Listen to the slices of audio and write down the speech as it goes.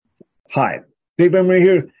Hi, Dave Emery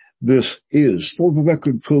here. This is For the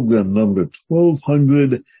Record program number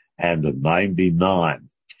 1299.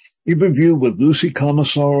 Interview with Lucy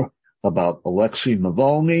Komisar about Alexei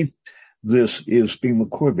Navalny. This is being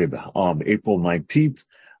recorded on April 19th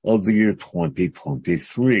of the year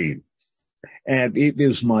 2023. And it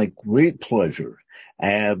is my great pleasure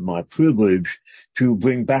and my privilege to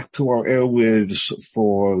bring back to our airwaves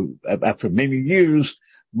after many years,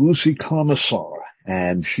 Lucy Komisar.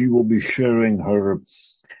 And she will be sharing her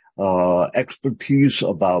expertise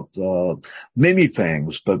about many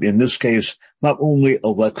things, but in this case, not only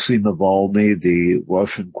Alexei Navalny, the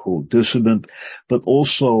Russian quote dissident, but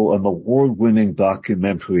also an award-winning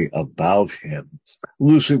documentary about him.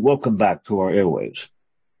 Lucy, welcome back to our airwaves.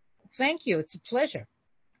 Thank you. It's a pleasure.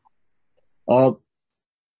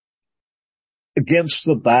 Against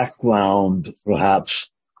the background, perhaps,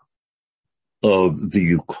 of the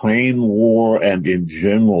Ukraine war and in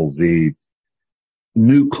general the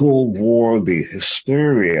new Cold War, the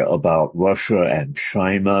hysteria about Russia and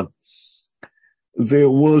China,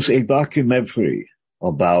 there was a documentary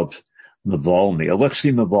about Navalny.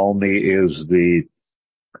 Alexei Navalny is the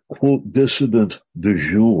quote dissident du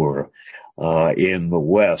jour in the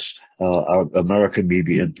West, American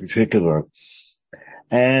media in particular.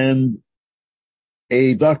 And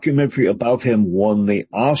a documentary about him won the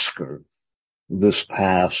Oscar this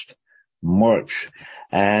past March.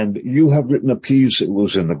 And you have written a piece. It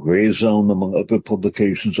was in the Gray Zone, among other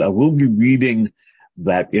publications. I will be reading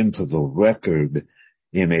that into the record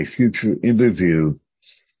in a future interview.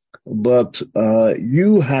 But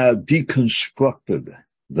you have deconstructed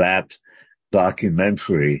that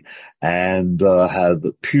documentary and have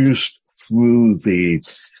pierced through the,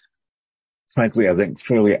 frankly, I think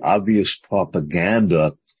fairly obvious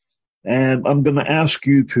propaganda. And I'm going to ask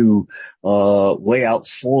you to lay out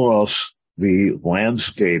for us the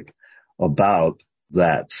landscape about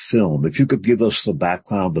that film. If you could give us the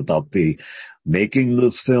background about the making the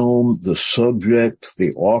film, the subject,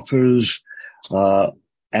 the authors,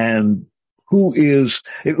 and who is,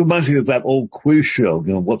 it reminds me of that old quiz show,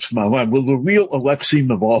 what's my mind? Will the real Alexei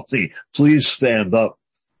Navalny please stand up?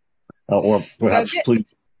 Or perhaps please.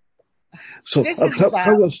 So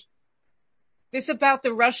tell us. This is about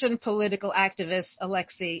the Russian political activist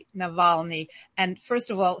Alexei Navalny. And first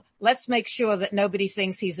of all, let's make sure that nobody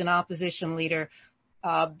thinks he's an opposition leader,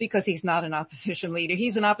 because he's not an opposition leader.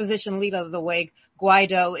 He's an opposition leader the way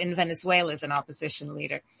Guaido in Venezuela is an opposition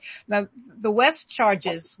leader. Now, the West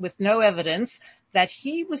charges with no evidence that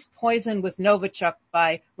he was poisoned with Novichok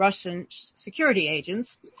by Russian security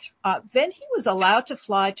agents. Then he was allowed to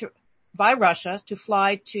fly by Russia to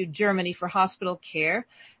fly to Germany for hospital care,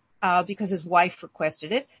 because his wife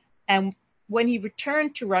requested it. And when he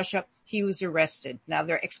returned to Russia, he was arrested. Now,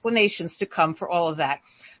 there are explanations to come for all of that.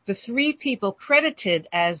 The three people credited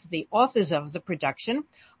as the authors of the production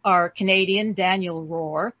are Canadian Daniel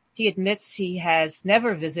Rohr. He admits he has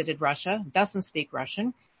never visited Russia, doesn't speak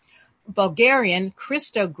Russian. Bulgarian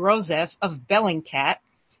Christo Grozev of Bellingcat,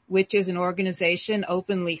 which is an organization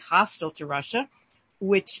openly hostile to Russia,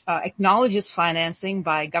 which acknowledges financing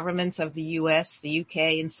by governments of the US, the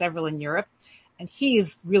UK, and several in Europe. And he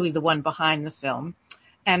is really the one behind the film.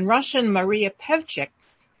 And Russian Maria Pevchik,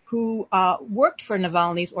 who worked for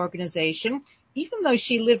Navalny's organization, even though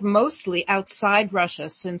she lived mostly outside Russia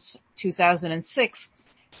since 2006.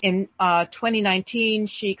 In 2019,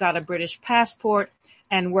 she got a British passport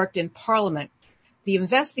and worked in Parliament. The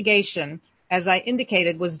investigation, as I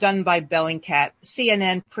indicated, was done by Bellingcat.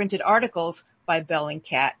 CNN printed articles by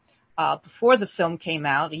Bellingcat before the film came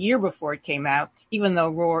out, a year before it came out, even though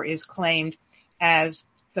Rohr is claimed as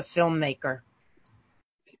the filmmaker.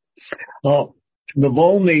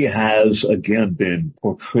 Navalny has again been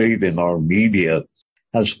portrayed in our media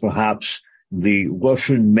as perhaps the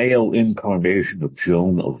Russian male incarnation of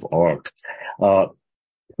Joan of Arc. Tell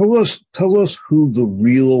us who the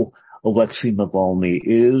real Alexei Navalny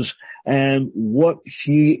is and what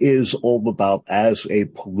he is all about as a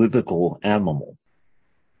political animal.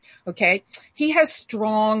 Okay. He has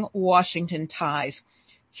strong Washington ties.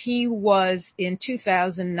 He was in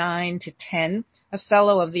 2009 to 10 a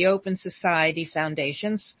fellow of the Open Society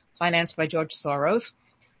Foundations, financed by George Soros,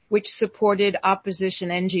 which supported opposition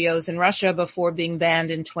NGOs in Russia before being banned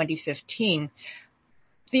in 2015.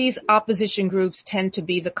 These opposition groups tend to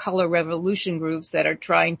be the color revolution groups that are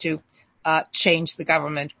trying to change the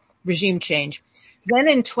government, regime change. Then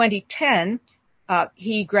in 2010,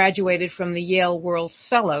 he graduated from the Yale World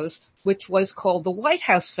Fellows, which was called the White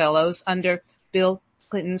House Fellows under Bill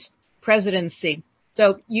Clinton's presidency.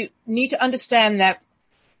 So you need to understand that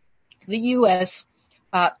the U.S.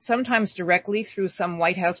 sometimes directly through some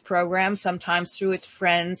White House program, sometimes through its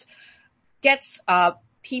friends, gets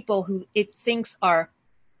people who it thinks are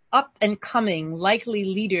up and coming, likely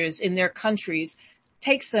leaders in their countries,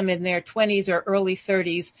 takes them in their 20s or early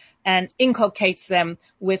 30s and inculcates them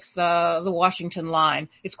with the Washington line.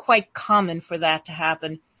 It's quite common for that to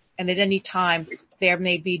happen. And at any time, there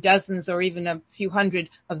may be dozens or even a few hundred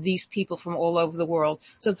of these people from all over the world.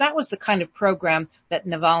 So that was the kind of program that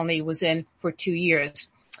Navalny was in for 2 years.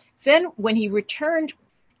 Then when he returned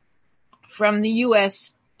from the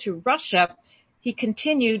U.S. to Russia, he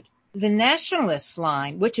continued the nationalist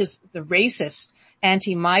line, which is the racist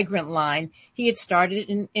anti-migrant line he had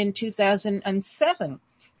started in 2007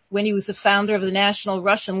 when he was the founder of the National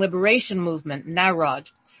Russian Liberation Movement,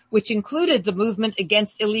 Narod, which included the Movement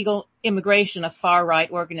Against Illegal Immigration, a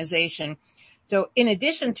far-right organization. So in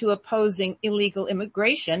addition to opposing illegal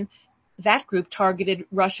immigration, that group targeted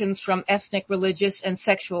Russians from ethnic, religious, and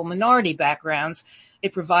sexual minority backgrounds.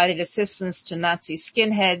 It provided assistance to Nazi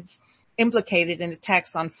skinheads, implicated in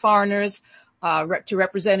attacks on foreigners, to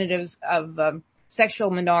representatives of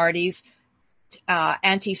sexual minorities,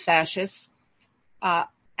 anti-fascists.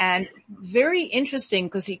 And very interesting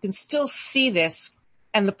because you can still see this.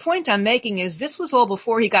 And the point I'm making is this was all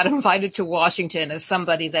before he got invited to Washington as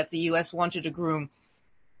somebody that the U.S. wanted to groom.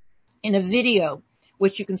 In a video,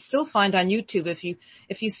 which you can still find on YouTube, if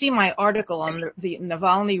you see my article on the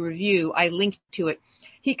Navalny review, I linked to it.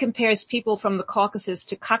 He compares people from the Caucasus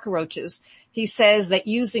to cockroaches. He says that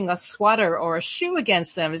using a swatter or a shoe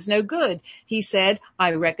against them is no good. He said,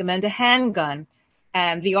 I recommend a handgun.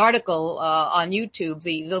 And the article on YouTube,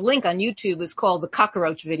 the link on YouTube is called the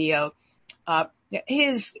cockroach video.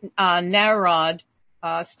 His Narod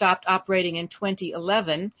stopped operating in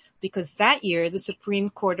 2011 because that year the Supreme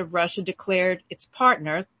Court of Russia declared its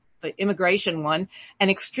partner, the immigration one, an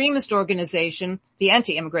extremist organization, the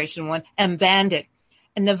anti-immigration one, and banned it.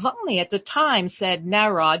 And Navalny at the time said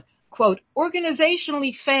Narod, quote,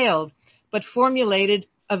 organizationally failed, but formulated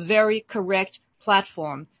a very correct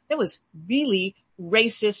platform. That was really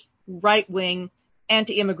racist, right-wing,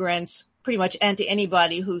 anti-immigrants, pretty much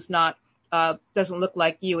anti-anybody who's not, doesn't look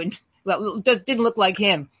like you and didn't look like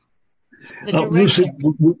him. Lucy,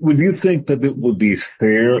 would you think that it would be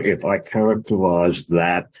fair if I characterized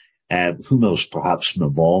that, and who knows, perhaps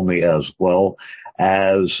Navalny as well,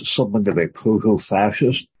 as something of a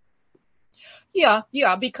proto-fascist? Yeah,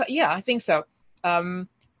 I think so. Now,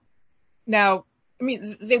 I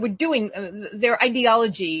mean, they were doing, their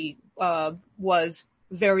ideology, was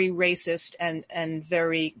very racist and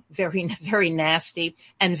very, very, very nasty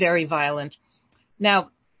and very violent.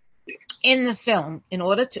 Now, in the film, in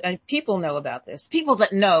order to, and people know about this, people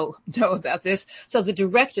that know about this. So the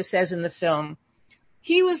director says in the film,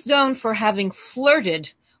 he was known for having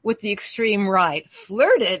flirted with the extreme right.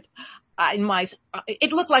 Flirted?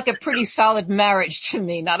 It looked like a pretty solid marriage to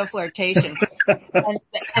me, not a flirtation.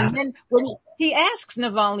 and then when he asks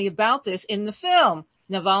Navalny about this in the film,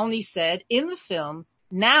 Navalny said in the film,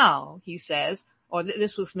 now, he says, or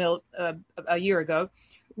this was a year ago,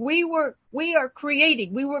 we were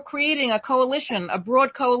creating a coalition, a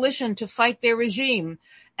broad coalition to fight their regime.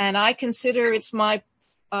 And I consider it's my,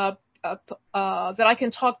 that I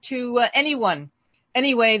can talk to anyone.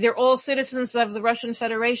 Anyway, they're all citizens of the Russian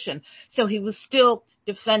Federation. So he was still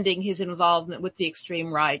defending his involvement with the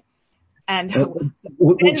extreme right. And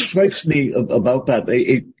what strikes me about that,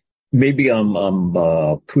 maybe I'm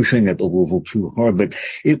pushing it a little too hard, but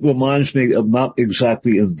it reminds me of not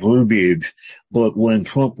exactly in verbiage, but when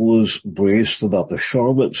Trump was braced about the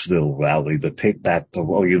Charlottesville rally, the Take Back the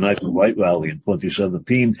Unite the Right rally in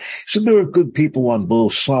 2017. So there are good people on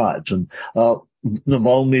both sides, and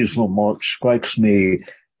Navalny's remark strikes me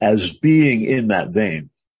as being in that vein.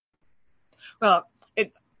 Well,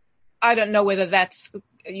 I don't know whether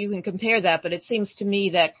you can compare that, but it seems to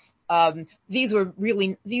me that these were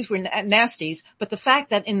nasties, but the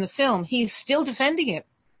fact that in the film he's still defending it,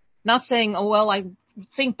 not saying, oh, well, I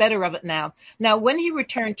think better of it now. Now, when he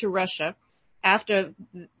returned to Russia after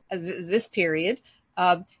this period,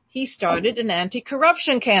 he started an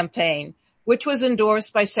anti-corruption campaign, which was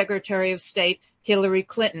endorsed by Secretary of State Hillary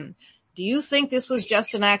Clinton. Do you think this was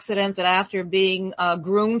just an accident that after being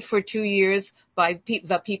groomed for 2 years by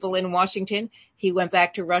the people in Washington, he went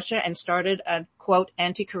back to Russia and started a, quote,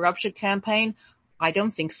 anti-corruption campaign? I don't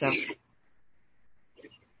think so.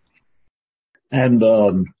 And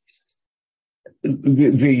the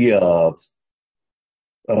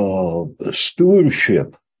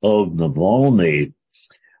stewardship of Navalny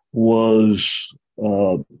was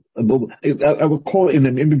I recall in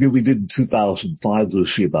an interview we did in 2005,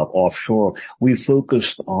 Lucy, about offshore, we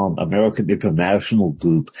focused on American International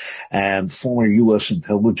Group and former U.S.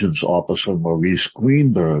 intelligence officer Maurice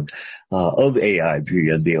Greenberg, of AIG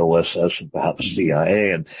and the OSS and perhaps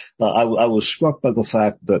CIA. And I was struck by the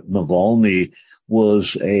fact that Navalny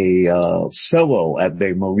was a fellow at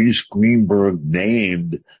the Maurice Greenberg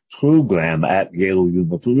named program at Yale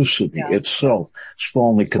University itself,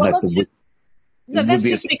 strongly connected with. No, that's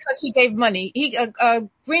just because he gave money.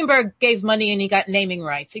 Greenberg gave money and he got naming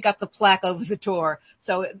rights. He got the plaque over the door.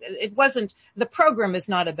 So it wasn't, the program is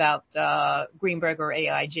not about, Greenberg or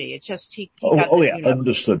AIG. It's just he got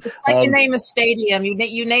understood. It's like you name a stadium,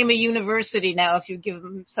 you name a university now if you give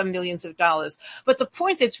them some millions of dollars. But the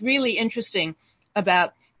point that's really interesting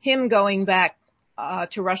about him going back,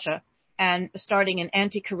 to Russia and starting an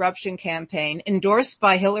anti-corruption campaign endorsed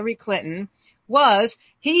by Hillary Clinton was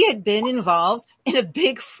he had been involved in a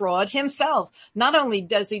big fraud himself. Not only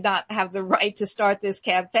does he not have the right to start this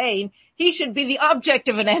campaign, he should be the object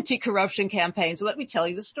of an anti-corruption campaign. So let me tell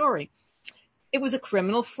you the story. It was a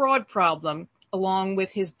criminal fraud problem along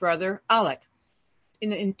with his brother Alec.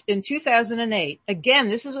 In 2008, again,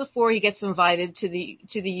 this is before he gets invited to the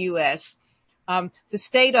U.S., the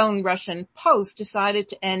state-owned Russian Post decided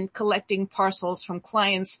to end collecting parcels from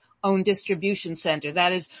clients' own distribution center.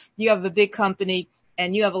 That is, you have a big company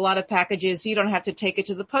and you have a lot of packages. You don't have to take it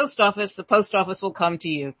to the post office. The post office will come to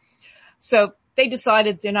you. So they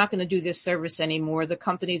decided they're not going to do this service anymore. The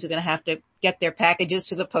companies are going to have to get their packages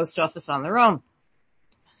to the post office on their own.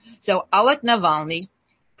 So Alec Navalny,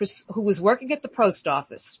 who was working at the post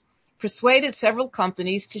office, persuaded several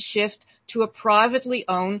companies to shift to a privately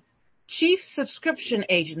owned chief subscription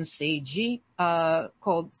agency,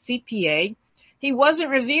 called CPA. He wasn't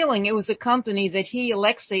revealing it was a company that he,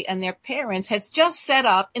 Alexei, and their parents had just set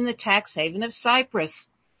up in the tax haven of Cyprus.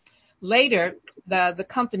 Later, the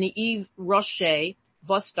company Yves Rocher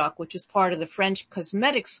Vostok, which is part of the French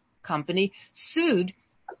cosmetics company, sued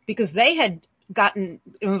because they had gotten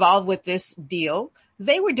involved with this deal.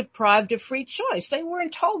 They were deprived of free choice. They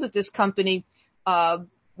weren't told that this company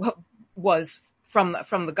was from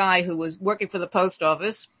the guy who was working for the post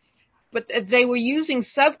office, but they were using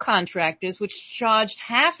subcontractors which charged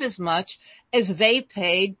half as much as they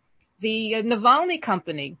paid the Navalny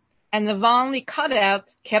company. And Navalny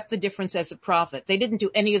kept the difference as a profit. They didn't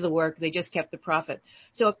do any of the work. They just kept the profit.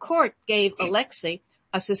 So a court gave Alexei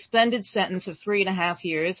a suspended sentence of 3.5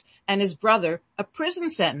 years and his brother a prison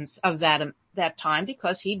sentence of that time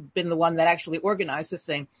because he'd been the one that actually organized the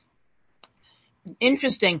thing.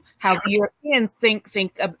 Interesting how the Europeans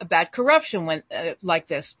think about corruption when like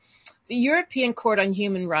this. The European Court on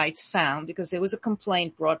Human Rights found, because there was a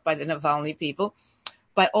complaint brought by the Navalny people,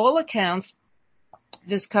 by all accounts,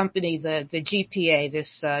 this company, the GPA,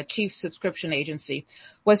 this chief subscription agency,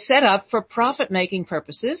 was set up for profit-making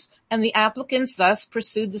purposes, and the applicants thus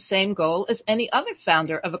pursued the same goal as any other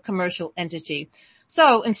founder of a commercial entity.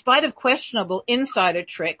 So, in spite of questionable insider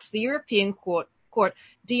tricks, the European Court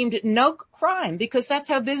deemed it no crime because that's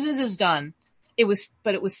how business is done.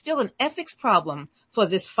 But it was still an ethics problem for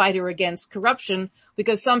this fighter against corruption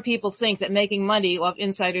because some people think that making money off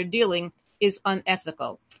insider dealing is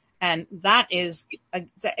unethical. And that is,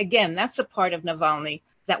 again, that's a part of Navalny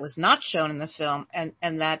that was not shown in the film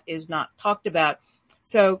and that is not talked about.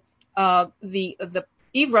 So, the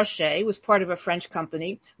Yves Rocher was part of a French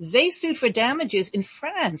company. They sued for damages in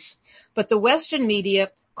France, but the Western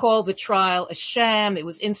media called the trial a sham. It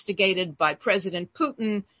was instigated by President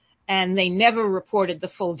Putin, and they never reported the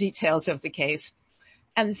full details of the case.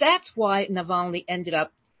 And that's why Navalny ended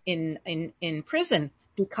up in prison,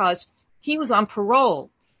 because he was on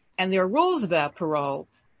parole, and there are rules about parole.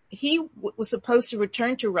 He was supposed to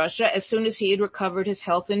return to Russia as soon as he had recovered his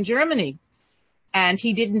health in Germany. And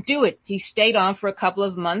he didn't do it. He stayed on for a couple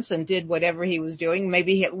of months and did whatever he was doing,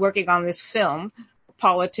 maybe working on this film,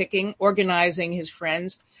 politicking, organizing his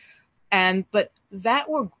friends. But that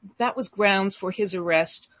was grounds for his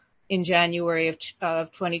arrest in January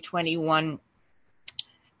of 2021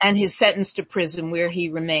 and his sentence to prison where he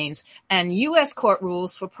remains. And U.S. court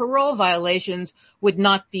rules for parole violations would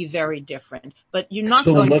not be very different, but you're not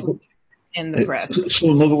going to in the press. So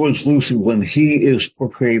in other words, Lucy, when he is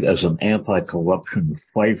portrayed as an anti-corruption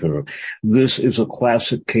fighter, this is a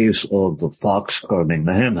classic case of the fox guarding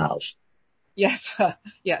the henhouse. Yes,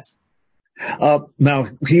 yes. Now,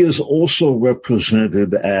 he is also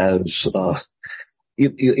represented as,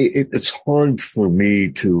 it's hard for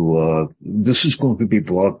me to, this is going to be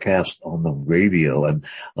broadcast on the radio, and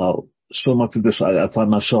so much of this, I find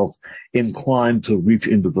myself inclined to reach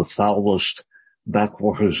into the foulest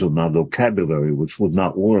backwaters of my vocabulary, which would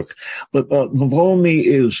not work. But Navalny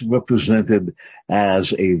is represented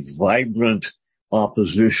as a vibrant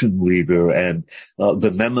opposition leader and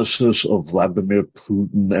the nemesis of Vladimir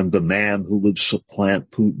Putin and the man who would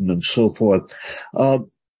supplant Putin and so forth.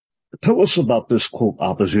 Tell us about this, quote,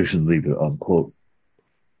 opposition leader, unquote.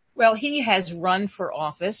 Well, he has run for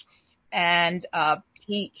office, and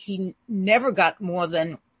he never got more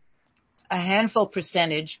than a handful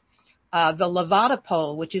percentage. The Levada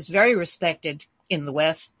poll, which is very respected in the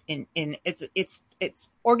West, it's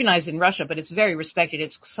organized in Russia, but it's very respected.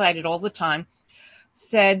 It's cited all the time.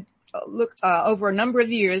 Said, look, over a number of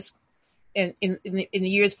years, in the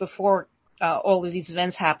years before all of these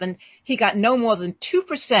events happened, he got no more than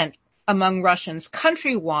 2% among Russians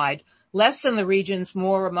countrywide, less than the regions,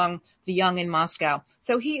 more among the young in Moscow.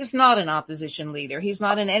 So he is not an opposition leader. He's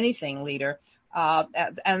not an anything leader.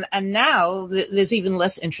 And now there's even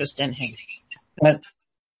less interest in him.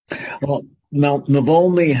 Now,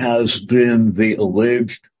 Navalny has been the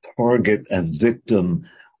alleged target and victim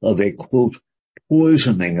of a, quote,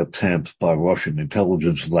 poisoning attempt by Russian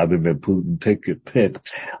intelligence, Vladimir Putin, take your pick.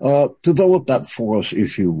 Develop that for us,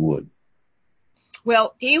 if you would.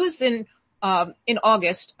 Well, he was in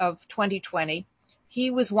August of 2020,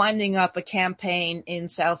 he was winding up a campaign in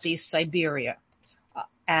Southeast Siberia.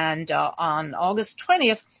 And on August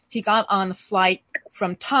 20th, he got on a flight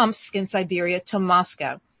from Tomsk in Siberia to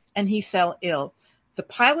Moscow, and he fell ill. The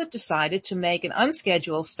pilot decided to make an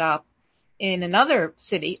unscheduled stop in another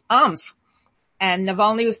city, Omsk, and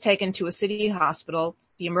Navalny was taken to a city hospital.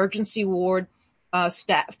 The emergency ward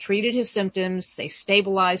staff treated his symptoms. They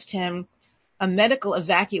stabilized him. A medical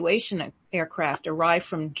evacuation aircraft arrived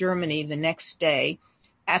from Germany the next day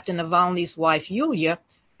after Navalny's wife, Yulia,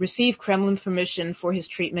 received Kremlin permission for his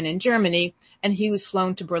treatment in Germany, and he was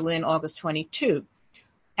flown to Berlin August 22.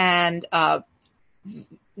 And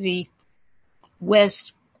the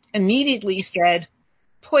West immediately said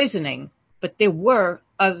poisoning, but there were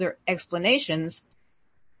other explanations.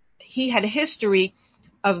 He had a history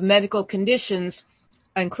of medical conditions,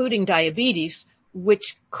 including diabetes,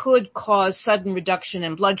 which could cause sudden reduction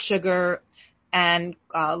in blood sugar and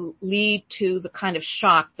lead to the kind of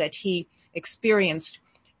shock that he experienced.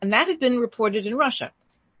 And that had been reported in Russia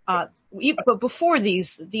but before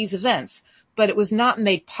these events, but it was not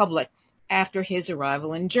made public after his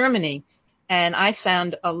arrival in Germany. And I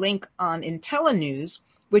found a link on IntelliNews,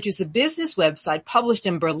 which is a business website published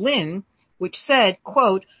in Berlin, which said,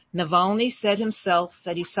 quote, Navalny said himself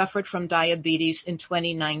that he suffered from diabetes in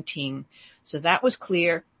 2019. So that was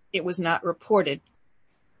clear. It was not reported.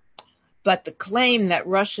 But the claim that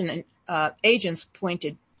Russian agents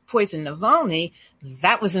poisoned Navalny,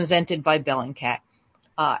 that was invented by Bellingcat.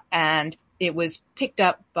 And it was picked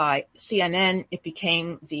up by CNN. It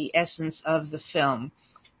became the essence of the film.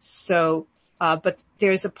 So, but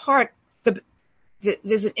there's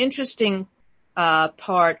there's an interesting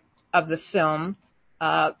part of the film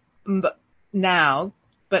now,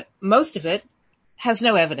 but most of it has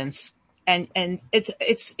no evidence. And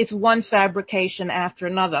it's one fabrication after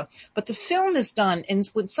another. But the film is done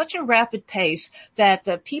with such a rapid pace that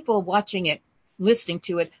the people watching it, listening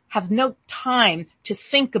to it, have no time to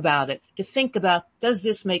think about it, does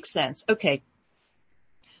this make sense? Okay.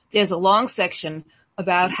 There's a long section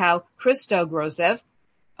about how Christo Grozev,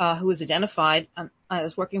 who is identified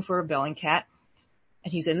as working for a Bellingcat,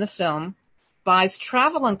 and he's in the film, buys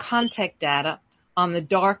travel and contact data on the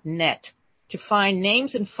dark net to find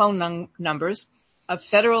names and phone numbers of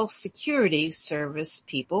Federal Security Service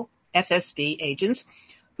people, FSB agents,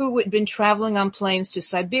 who had been traveling on planes to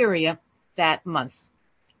Siberia that month.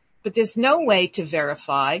 But there's no way to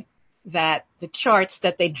verify that the charts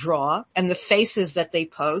that they draw and the faces that they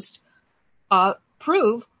post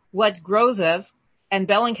prove what Grozev and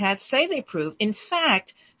Bellingcat say they prove. In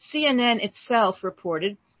fact, CNN itself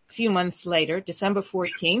reported a few months later, December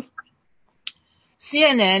 14th,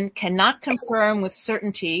 CNN cannot confirm with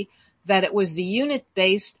certainty that it was the unit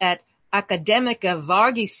based at Akademika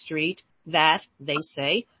Vargi Street that, they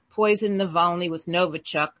say, poisoned Navalny with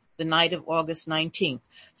Novichok the night of August 19th.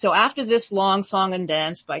 So after this long song and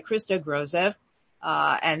dance by Christo Grozev,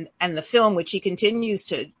 and the film, which he continues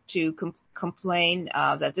to complain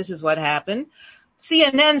that this is what happened,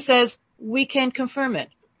 CNN says we can't confirm it.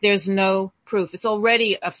 There's no proof. It's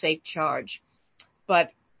already a fake charge.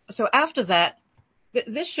 But so after that,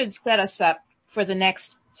 this should set us up for the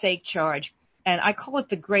next fake charge. And I call it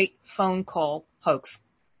the great phone call hoax.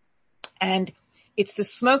 And it's the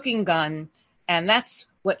smoking gun. And that's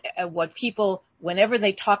what people, whenever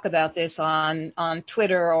they talk about this on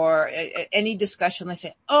Twitter or any discussion, they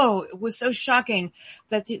say, "Oh, it was so shocking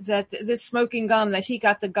that this smoking gun, that he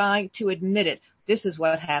got the guy to admit it." This is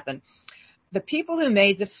what happened. The people who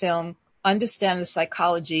made the film understand the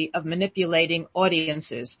psychology of manipulating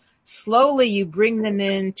audiences. Slowly, you bring them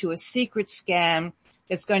into a secret scam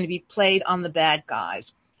that's going to be played on the bad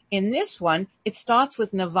guys. In this one, it starts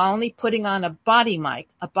with Navalny putting on a body mic.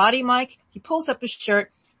 A body mic, he pulls up his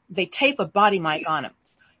shirt, they tape a body mic on him.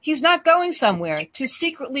 He's not going somewhere to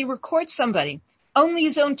secretly record somebody. Only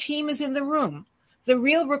his own team is in the room. The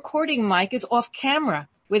real recording mic is off camera,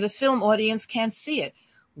 where the film audience can't see it.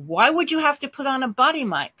 Why would you have to put on a body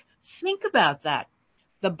mic? Think about that.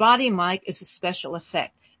 The body mic is a special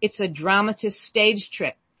effect. It's a dramatist stage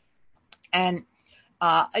trick. And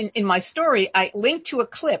in my story, I linked to a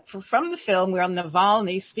clip from the film where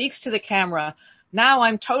Navalny speaks to the camera. "Now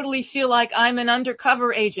I'm totally feel like I'm an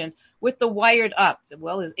undercover agent with the wired up."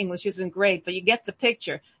 Well, his English isn't great, but you get the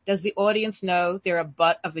picture. Does the audience know they're a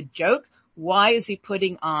butt of a joke? Why is he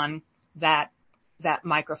putting on that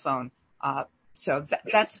microphone? So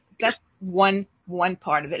that's one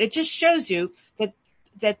part of it. It just shows you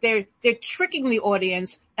that they're tricking the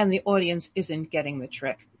audience, and the audience isn't getting the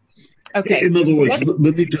trick. Okay. In other words,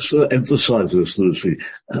 let me just emphasize this, Lucy.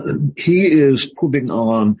 He is putting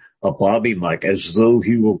on a body mic as though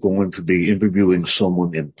he were going to be interviewing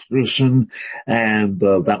someone in person, and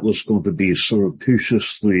that was going to be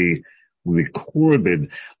surreptitiously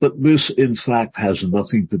recorded. But this, in fact, has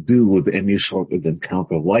nothing to do with any sort of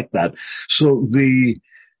encounter like that. So the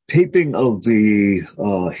taping of the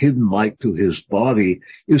hidden mic to his body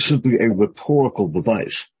is simply a rhetorical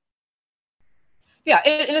device. Yeah,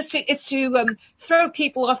 it's to throw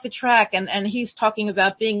people off the track, and he's talking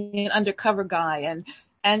about being an undercover guy,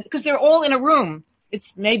 and because they're all in a room.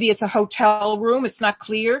 Maybe it's a hotel room, it's not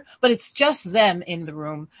clear, but it's just them in the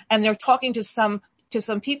room, and they're talking to some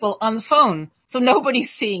people on the phone, so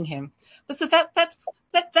nobody's seeing him. But so that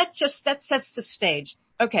sets the stage.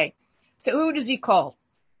 Okay, so who does he call?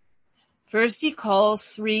 First, he calls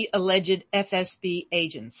 3 alleged FSB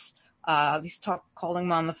agents. He's calling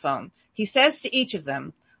them on the phone. He says to each of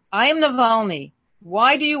them, "I am Navalny.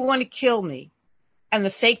 Why do you want to kill me?" And the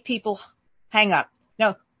fake people hang up.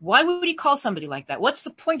 Now, why would he call somebody like that? What's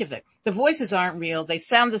the point of it? The voices aren't real. They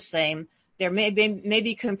sound the same. They're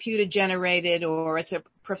maybe computer generated, or it's a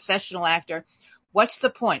professional actor. What's the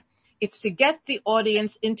point? It's to get the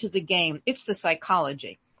audience into the game. It's the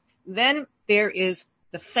psychology. Then there is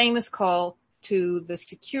the famous call to the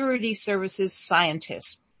security services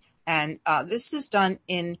scientists. And this is done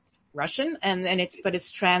in Russian, and then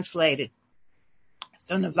it's translated.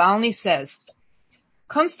 So Navalny says,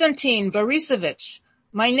 "Konstantin Borisovich,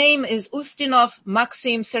 my name is Ustinov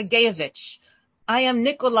Maxim Sergeyevich. I am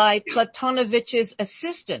Nikolai Platonovich's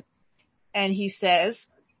assistant." And he says,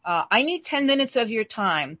 "I need 10 minutes of your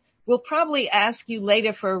time. We'll probably ask you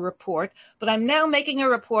later for a report, but I'm now making a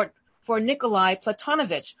report for Nikolai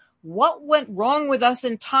Platonovich. What went wrong with us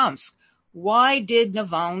in Tomsk? Why did the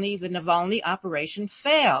Navalny operation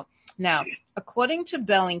fail?" Now, according to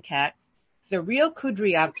Bellingcat, the real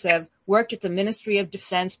Kudryavtsev worked at the Ministry of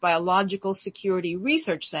Defense Biological Security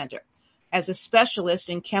Research Center as a specialist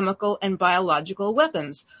in chemical and biological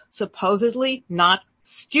weapons, supposedly not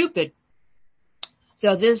stupid.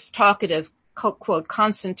 So this talkative, quote,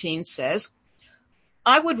 Konstantin says,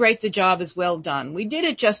 "I would rate the job as well done. We did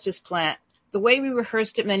it just as planned, the way we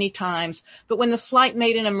rehearsed it many times, but when the flight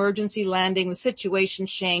made an emergency landing, the situation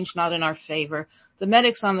changed not in our favor. The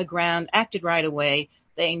medics on the ground acted right away.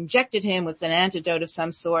 They injected him with an antidote of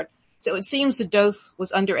some sort. So it seems the dose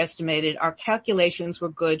was underestimated. Our calculations were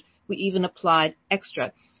good. We even applied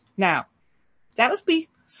extra." Now, that would be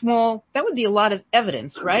small. That would be a lot of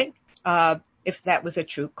evidence, right? If that was a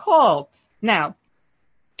true call. Now,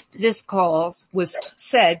 this call was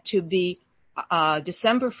said to be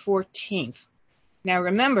December 14th. Now,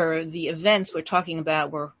 remember, the events we're talking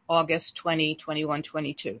about were August 20, 21,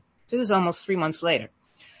 22. So this is almost 3 months later.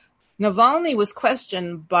 Navalny was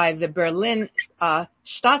questioned by the Berlin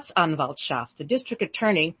Staatsanwaltschaft, the district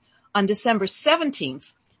attorney, on December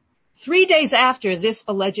 17th, 3 days after this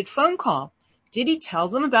alleged phone call. Did he tell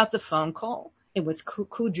them about the phone call? It was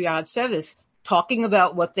Kudryavtsev talking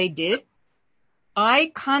about what they did. I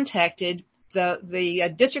contacted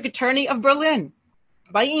the district attorney of Berlin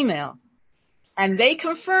by email, and they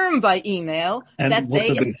confirmed by email that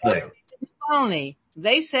they arrested Navalny.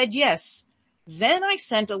 They said yes. Then I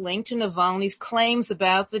sent a link to Navalny's claims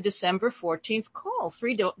about the December 14th call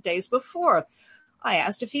 3 days before. I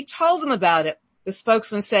asked if he told them about it. The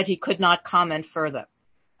spokesman said he could not comment further.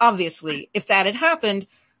 obviously, if that had happened,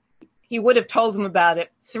 he would have told them about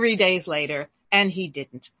it 3 days later, and he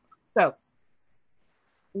didn't. So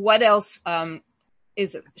what else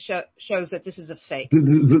shows that this is a fake?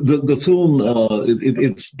 The film,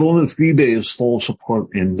 its bona fides falls apart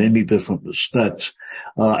in many different respects.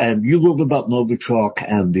 And you wrote about Novichok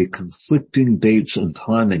and the conflicting dates and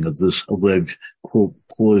timing of this alleged, quote,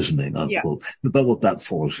 poisoning, unquote. Yeah. Develop that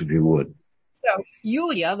for us, if you would. So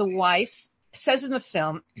Yulia, the wife, says in the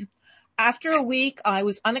film, after a week, I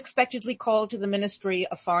was unexpectedly called to the Ministry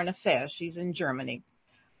of Foreign Affairs. She's in Germany.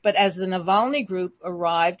 But as the Navalny group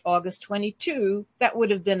arrived August 22, that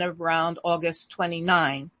would have been around August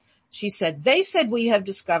 29. She said, they said we have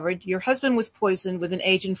discovered your husband was poisoned with an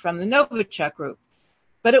agent from the Novichok group.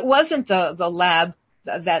 But it wasn't the lab,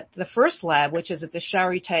 the first lab, which is at the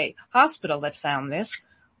Charité hospital that found this.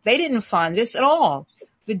 They didn't find this at all.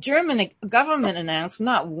 The German government announced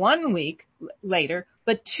not 1 week later,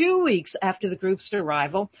 but 2 weeks after the group's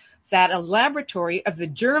arrival, that a laboratory of the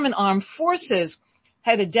German armed forces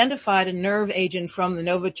had identified a nerve agent from the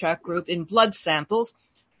Novichok group in blood samples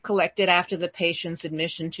collected after the patient's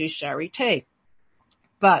admission to Charité.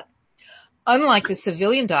 But unlike the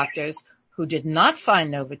civilian doctors who did not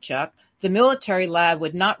find Novichok, the military lab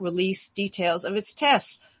would not release details of its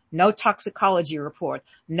tests. No toxicology report,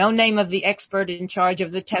 no name of the expert in charge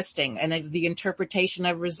of the testing and of the interpretation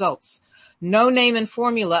of results, no name and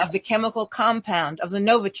formula of the chemical compound of the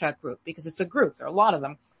Novichok group, because it's a group, there are a lot of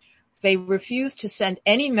them. They refused to send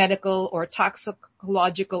any medical or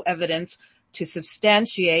toxicological evidence to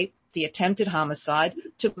substantiate the attempted homicide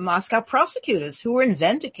to Moscow prosecutors who were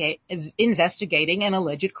investigating an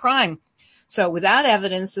alleged crime. So without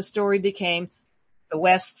evidence, the story became the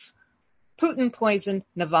West's Putin poisoned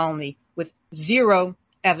Navalny with zero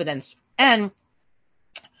evidence. And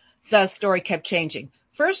the story kept changing.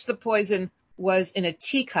 First, the poison was in a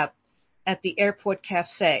teacup at the airport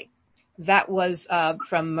cafe. That was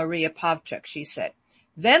from Maria Pavchuk, she said.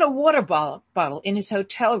 Then a water bottle in his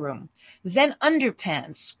hotel room. Then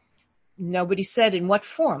underpants. Nobody said in what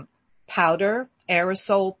form. Powder,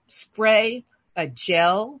 aerosol spray, a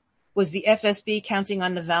gel. Was the FSB counting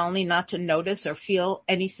on Navalny not to notice or feel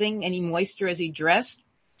anything, any moisture as he dressed?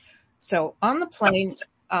 So on the plane,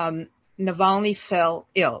 Navalny fell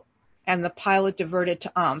ill, and the pilot diverted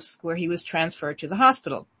to Omsk, where he was transferred to the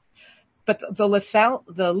hospital. But the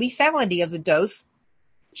lethality of the dose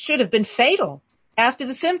should have been fatal after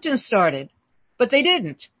the symptoms started. But they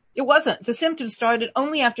didn't. It wasn't. The symptoms started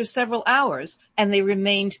only after several hours, and they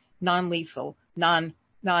remained non-lethal,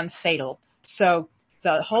 non-fatal. So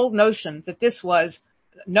the whole notion that this was,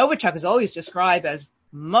 Novichok is always described as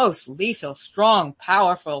most lethal, strong,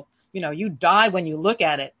 powerful. You die when you look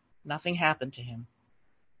at it. Nothing happened to him.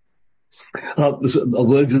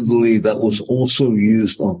 Allegedly, that was also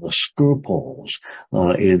used on the Skripals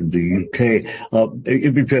in the UK.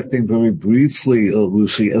 Interjecting very briefly,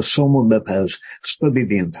 Lucy, as someone that has studied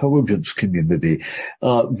the intelligence community,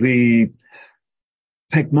 the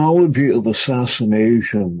technology of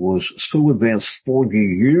assassination was so advanced 40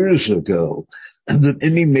 years ago that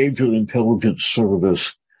any major intelligence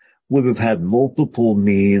service would have had multiple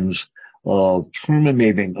means of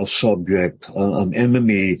terminating a subject, an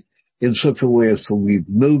enemy, in such a way as to leave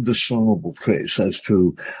no discernible trace as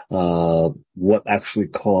to what actually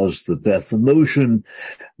caused the death. The notion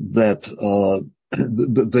that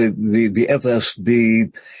the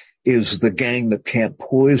FSB is the gang that can't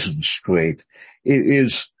poison straight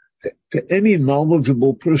is, to any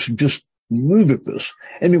knowledgeable person, just ludicrous.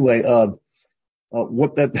 Anyway,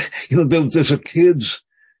 there's a kid's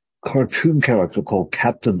cartoon character called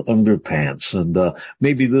Captain Underpants, and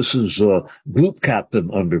maybe this is Group Captain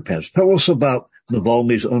Underpants. Tell us about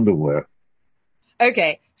Navalny's underwear.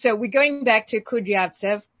 Okay, so we're going back to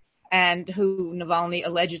Kudryavtsev and who Navalny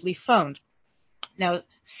allegedly phoned. Now,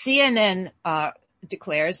 CNN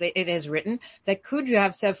declares, it has written, that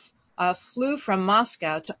Kudryavtsev flew from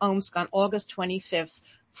Moscow to Omsk on August 25th,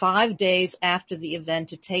 5 days after the event,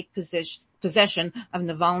 to take possession of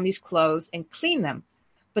Navalny's clothes and clean them.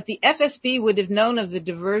 But the FSB would have known of the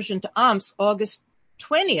diversion to Omsk August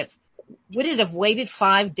 20th. Would it have waited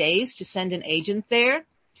 5 days to send an agent there?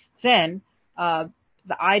 Then the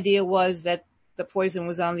idea was that the poison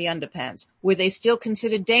was on the underpants. Were they still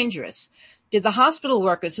considered dangerous? Did the hospital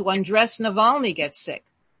workers who undressed Navalny get sick?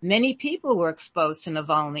 Many people were exposed to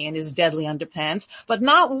Navalny and his deadly underpants, but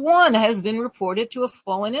not one has been reported to have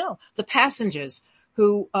fallen ill. The passengers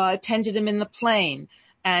who attended him in the plane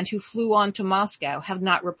and who flew on to Moscow have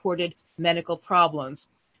not reported medical problems.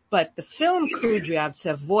 But the film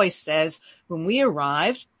Kudryavtsev voice says, when we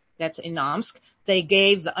arrived, that's in Omsk, They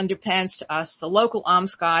gave the underpants to us. The local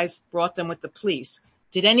Omsk guys brought them with the police.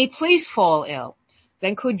 Did any police fall ill?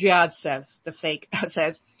 Then Kudrab says, the fake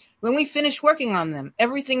says, when we finished working on them,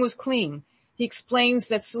 everything was clean. He explains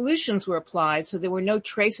that solutions were applied, so there were no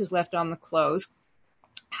traces left on the clothes.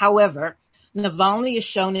 However, Navalny is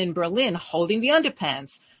shown in Berlin holding the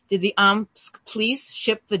underpants. Did the Omsk police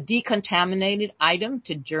ship the decontaminated item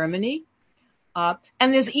to Germany? And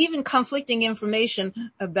there's even conflicting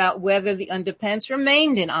information about whether the underpants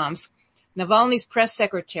remained in Omsk. Navalny's press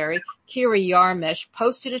secretary, Kira Yarmesh,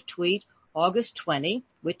 posted a tweet August 20,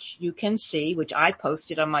 which you can see, which I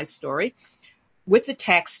posted on my story, with the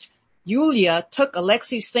text, Yulia took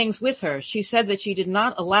Alexei's things with her. She said that she did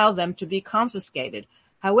not allow them to be confiscated.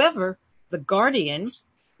 However, The Guardian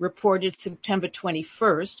reported September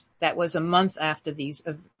 21st, that was a month after the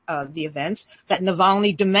events, that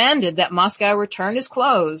Navalny demanded that Moscow return his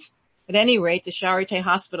clothes. At any rate, the Charité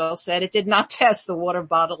hospital said it did not test the water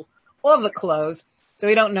bottle or the clothes, so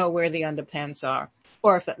we don't know where the underpants are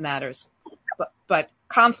or if it matters. But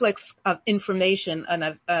conflicts of information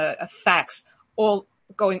and of facts all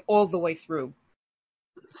going all the way through.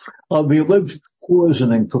 The alleged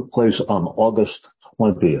poisoning took place on August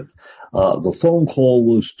 20th. The phone call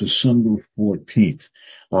was December 14th.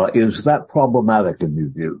 Is that problematic in your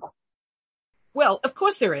view? Well, of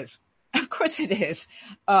course there is. Of course it is.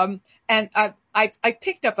 And I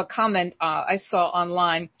picked up a comment I saw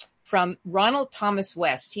online from Ronald Thomas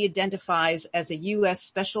West. He identifies as a U.S.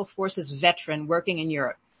 Special Forces veteran working in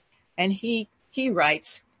Europe. And he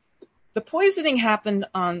writes, the poisoning happened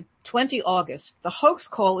on 20 August. The hoax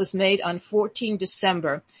call is made on 14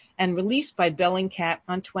 December and released by Bellingcat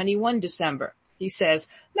on 21 December. He says,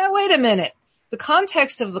 now wait a minute. The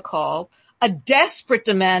context of the call, a desperate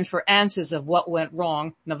demand for answers of what went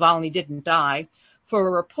wrong, Navalny didn't die, for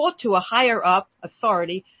a report to a higher up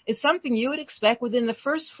authority is something you would expect within the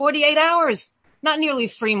first 48 hours, not nearly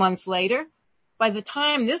 3 months later. By the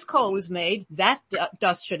time this call was made, that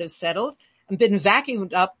dust should have settled and been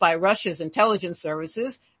vacuumed up by Russia's intelligence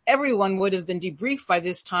services. Everyone would have been debriefed by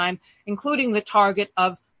this time, including the target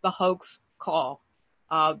of the hoax call.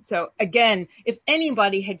 So again, if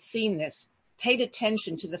anybody had seen this, paid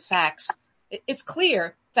attention to the facts, it's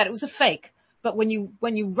clear that it was a fake. But when you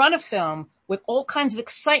run a film with all kinds of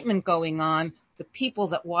excitement going on, the people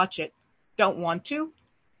that watch it don't want to,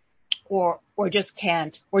 or just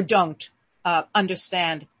can't, or don't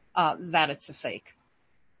understand that it's a fake.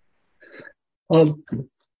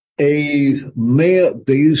 Mayor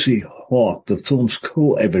Daisy Hawk, the film's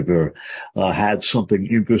co-editor, had something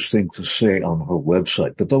interesting to say on her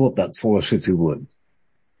website. Develop that for us, if you would.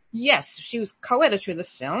 Yes, she was co-editor of the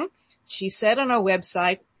film. She said on her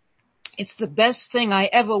website, it's the best thing I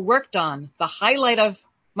ever worked on, the highlight of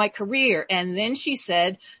my career. And then she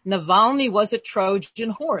said, Navalny was a Trojan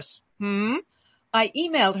horse. I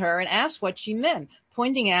emailed her and asked what she meant,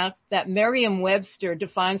 pointing out that Merriam-Webster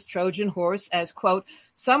defines Trojan horse as, quote,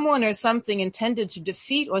 someone or something intended to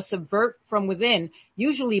defeat or subvert from within,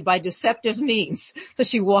 usually by deceptive means. So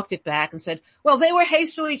she walked it back and said, well, they were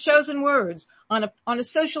hastily chosen words on a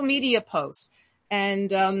social media post.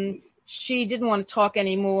 And she didn't want to talk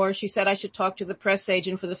anymore. She said I should talk to the press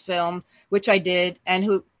agent for the film, which I did,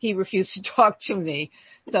 and he refused to talk to me.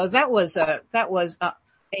 So that was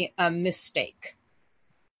a mistake.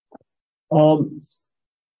 Do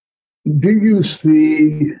you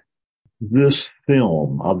see this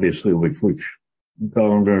film, obviously, which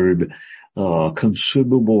garnered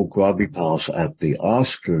considerable gravitas at the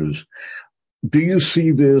Oscars, do you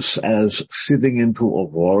see this as fitting into a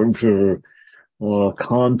larger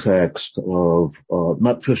context of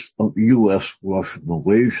not just U.S.-Russian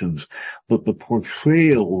relations, but the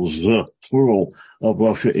portrayals, plural, of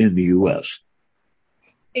Russia in the U.S.?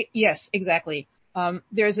 Yes, exactly.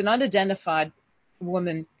 There's an unidentified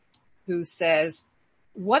woman who says,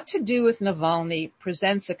 what to do with Navalny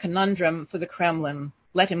presents a conundrum for the Kremlin.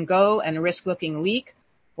 Let him go and risk looking weak,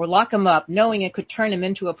 or lock him up, knowing it could turn him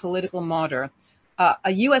into a political martyr.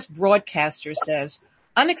 A U.S. broadcaster says,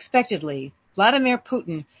 unexpectedly, Vladimir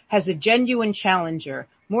Putin has a genuine challenger.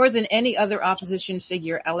 More than any other opposition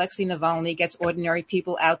figure, Alexei Navalny gets ordinary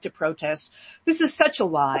people out to protest. This is such a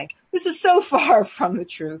lie. This is so far from the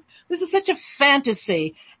truth. This is such a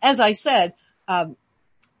fantasy. As I said, the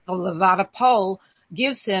Levada poll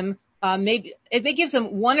gives him maybe it gives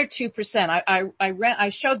him 1 or 2%. I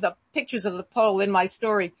showed the pictures of the poll in my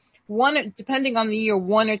story. Depending on the year,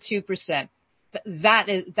 1 or 2%. That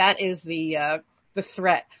is the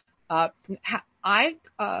threat. I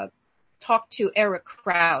talked to Eric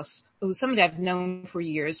Krauss, who's somebody I've known for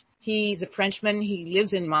years. He's a Frenchman. He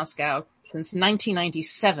lives in Moscow since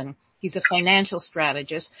 1997. He's a financial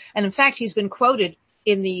strategist. And in fact, he's been quoted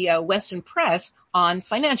in the Western press on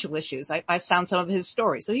financial issues. I found some of his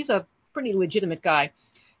stories. So he's a pretty legitimate guy.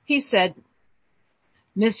 He said,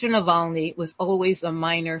 Mr. Navalny was always a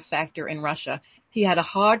minor factor in Russia. He had a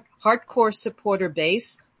hardcore supporter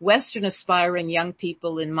base, Western aspiring young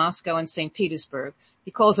people in Moscow and St. Petersburg.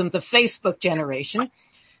 He calls them the Facebook generation.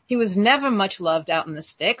 He was never much loved out in the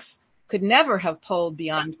sticks, could never have polled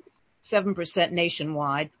beyond 7%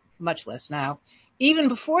 nationwide, much less now. Even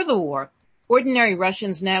before the war, ordinary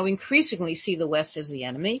Russians now increasingly see the West as the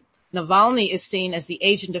enemy. Navalny is seen as the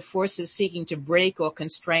agent of forces seeking to break or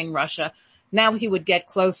constrain Russia. Now he would get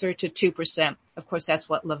closer to 2%. Of course, that's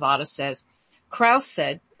what Levada says. Krauss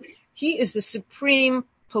said, he is the supreme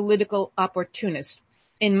political opportunist.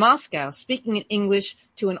 In Moscow, speaking in English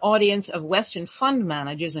to an audience of Western fund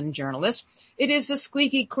managers and journalists, it is the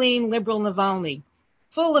squeaky clean liberal Navalny,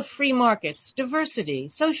 full of free markets, diversity,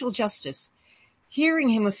 social justice. Hearing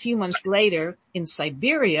him a few months later in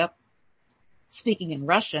Siberia, speaking in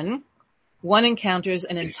Russian, one encounters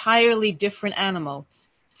an entirely different animal,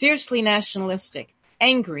 fiercely nationalistic,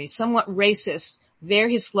 angry, somewhat racist. There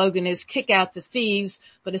his slogan is kick out the thieves,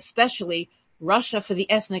 but especially Russia for the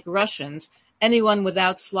ethnic Russians. Anyone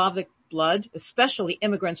without Slavic blood, especially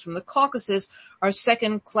immigrants from the Caucasus, are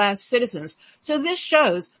second-class citizens. So this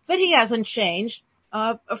shows that he hasn't changed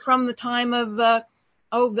from the time of the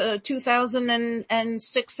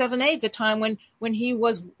 2006, 7, 8, the time when he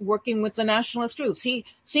was working with the nationalist groups. He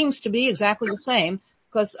seems to be exactly the same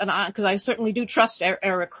because I certainly do trust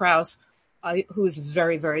Eric Krauss, who is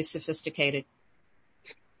very, very sophisticated.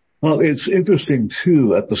 Well, it's interesting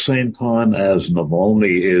too, at the same time as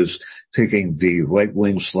Navalny is taking the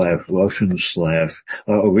right-wing Russian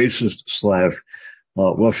racist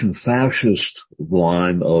Russian fascist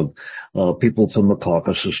line of people from the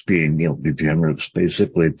Caucasus being, degenerates,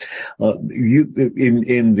 basically.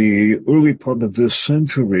 In the early part of this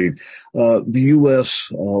century, the U.S.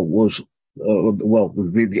 was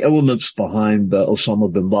the elements behind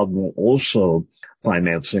Osama bin Laden were also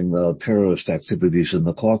financing terrorist activities in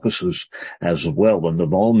the Caucasus as well. And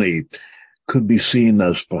Navalny could be seen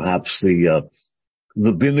as perhaps the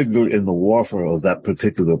vinegar in the water of that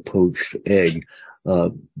particular poached egg,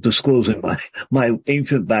 disclosing my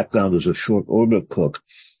ancient background as a short order cook.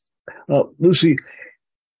 Lucy,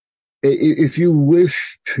 if you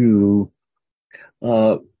wish to,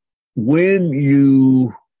 when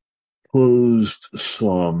you posed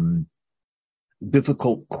some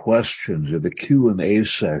difficult questions in the Q&A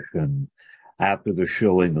session after the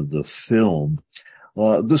showing of the film,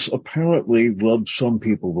 this apparently rubbed some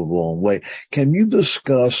people the wrong way. Can you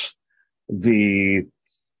discuss the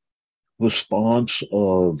response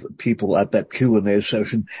of people at that Q&A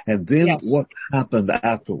session and then Yes. What happened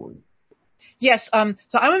afterward? Yes, so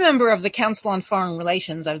I'm a member of the Council on Foreign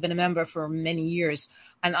Relations. I've been a member for many years,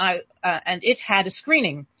 and it had a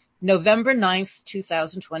screening November 9th,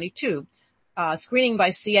 2022. Screening by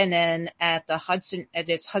CNN at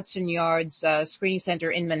its Hudson Yards screening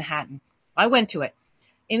center in Manhattan. I went to it.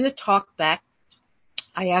 In the talk back,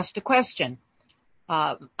 I asked a question.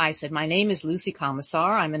 I said, my name is Lucy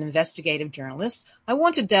Komisar. I'm an investigative journalist. I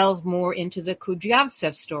want to delve more into the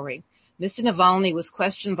Kudryavtsev story. Mr. Navalny was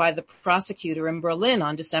questioned by the prosecutor in Berlin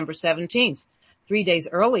on December 17th. 3 days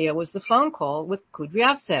earlier was the phone call with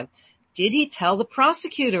Kudryavtsev. Did he tell the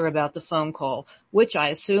prosecutor about the phone call, which I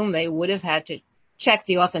assume they would have had to check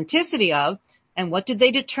the authenticity of, and what did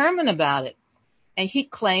they determine about it? And he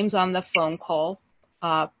claims on the phone call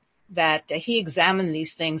that he examined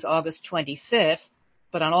these things August 25th,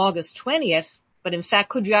 but on August 20th, but in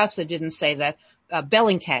fact Kudryavtsev didn't say that.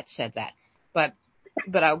 Bellingcat said that. But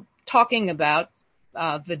I'm talking about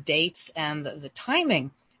the dates and the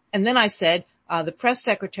timing. And then I said, the press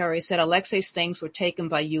secretary said Alexei's things were taken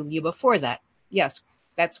by Yulia before that. Yes,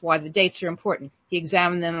 that's why the dates are important. He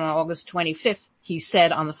examined them on August 25th, he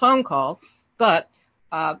said on the phone call, but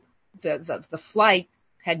the flight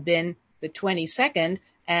had been the 22nd,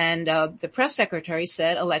 and the press secretary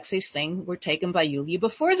said Alexei's things were taken by Yulia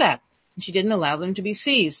before that, and she didn't allow them to be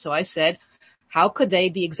seized. So I said, how could they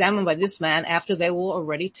be examined by this man after they were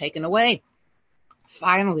already taken away?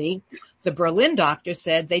 Finally, the Berlin doctor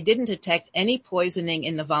said they didn't detect any poisoning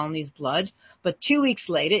in Navalny's blood, but 2 weeks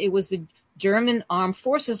later, it was the German Armed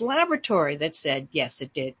Forces laboratory that said, yes,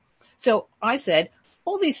 it did. So I said,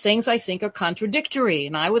 all these things I think are contradictory,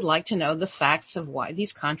 and I would like to know the facts of why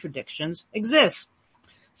these contradictions exist.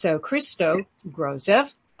 So Christo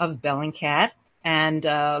Grozev of Bellingcat and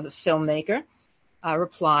the filmmaker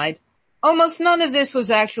replied, almost none of this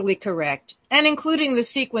was actually correct, and including the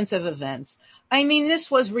sequence of events. I mean, this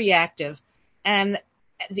was reactive, and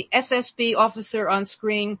the FSB officer on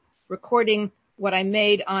screen recording what I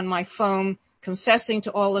made on my phone, confessing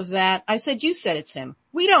to all of that. I said, you said it's him.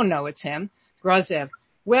 We don't know it's him. Grozev,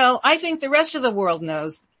 well, I think the rest of the world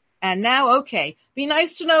knows. And now, okay, be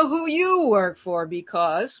nice to know who you work for,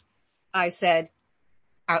 because I said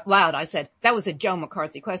out loud, I said, that was a Joe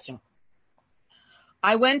McCarthy question.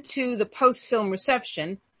 I went to the post-film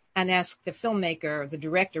reception and asked the filmmaker, the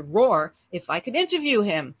director, Rohr, if I could interview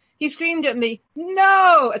him. He screamed at me,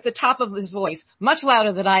 no, at the top of his voice, much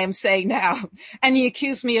louder than I am saying now. And he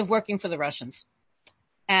accused me of working for the Russians.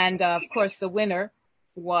 And, of course, the winner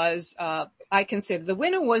was, the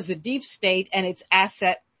winner was the deep state and its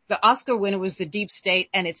asset. The Oscar winner was the deep state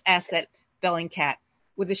and its asset, Bellingcat,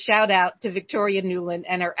 with a shout out to Victoria Nuland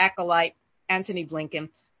and her acolyte, Antony Blinken,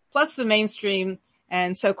 plus the mainstream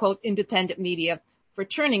and so-called independent media for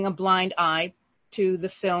turning a blind eye to the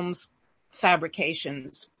film's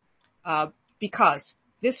fabrications. Because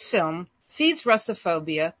this film feeds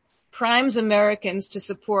Russophobia, primes Americans to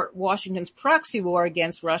support Washington's proxy war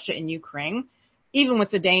against Russia in Ukraine, even with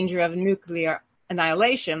the danger of nuclear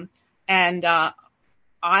annihilation. And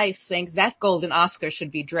I think that golden Oscar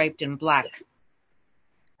should be draped in black.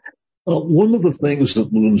 One of the things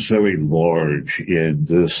that looms very large in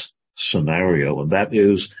this scenario, and that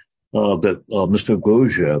is that Mr.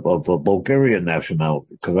 Grozev of the Bulgarian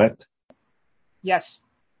nationality, correct? Yes.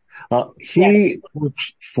 He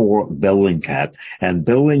works for Bellingcat, and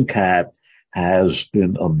Bellingcat has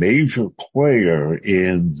been a major player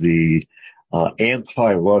in the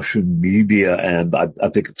anti-Russian media, and I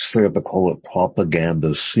think it's fair to call it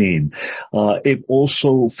propaganda scene. It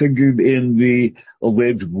also figured in the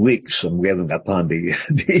alleged leaks, and we haven't got time to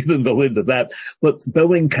even go into that, but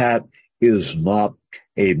Bellingcat is not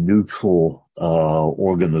a neutral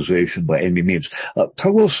organization by any means.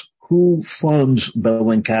 Tell us who funds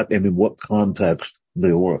Bellingcat and in what context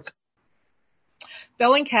they work.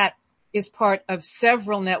 Bellingcat is part of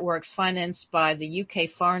several networks financed by the UK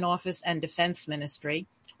Foreign Office and Defense Ministry,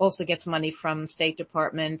 also gets money from the State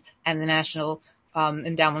Department and the National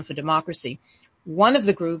Endowment for Democracy. One of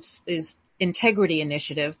the groups is Integrity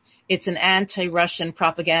Initiative. It's an anti-Russian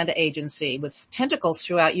propaganda agency with tentacles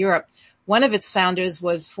throughout Europe. One of its founders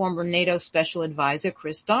was former NATO Special Advisor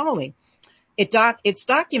Chris Donnelly. Its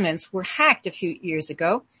documents were hacked a few years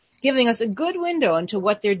ago, giving us a good window into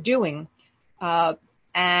what they're doing.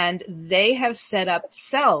 And they have set up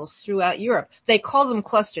cells throughout Europe. They call them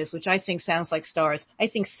clusters, which I think sounds like stars. I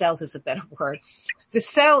think cells is a better word. The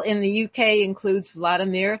cell in the UK includes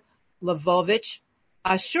Vladimir Lvovich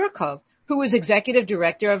Ashurkov, who was executive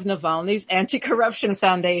director of Navalny's Anti-Corruption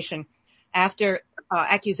Foundation. After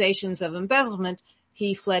accusations of embezzlement,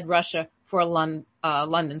 he fled Russia for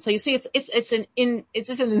London. So you see, it's an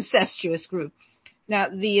incestuous group. Now,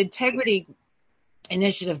 the Integrity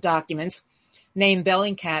Initiative documents named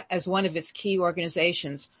Bellingcat as one of its key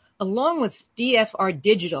organizations, along with DFR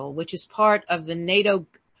Digital, which is part of the NATO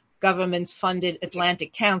government's funded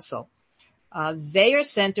Atlantic Council. They are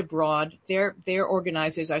sent abroad, their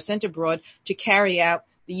organizers are sent abroad to carry out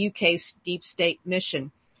the UK's deep state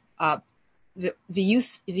mission.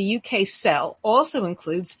 The UK cell also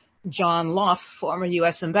includes John Loff, former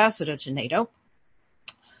US ambassador to NATO.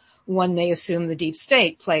 One may assume the deep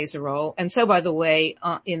state plays a role. And so, by the way,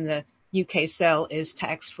 in the UK cell is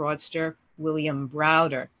tax fraudster William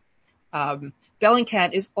Browder.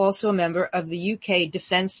 Bellingcat is also a member of the UK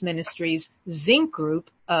Defence Ministry's Zinc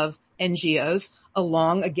group of NGOs,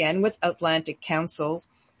 along again with Atlantic Council,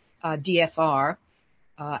 DFR,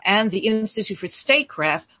 and the Institute for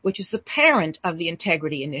Statecraft, which is the parent of the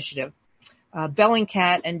Integrity Initiative.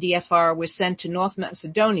 Bellingcat and DFR were sent to North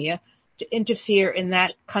Macedonia to interfere in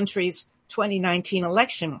that country's 2019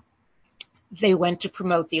 election. They went to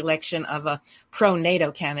promote the election of a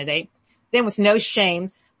pro-NATO candidate. Then, with no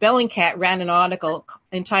shame, Bellingcat ran an article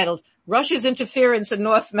entitled Russia's Interference in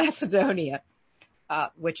North Macedonia,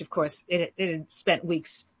 which, of course, it had spent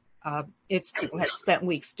weeks, its people had spent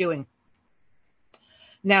weeks doing.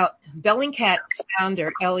 Now, Bellingcat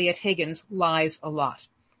founder Elliot Higgins lies a lot.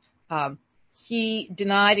 He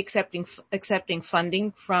denied accepting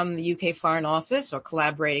funding from the UK Foreign Office or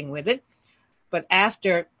collaborating with it. But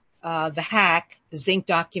after the hack, the Zinc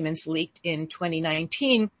documents leaked in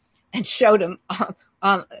 2019 and showed him,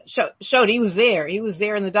 showed he was there. He was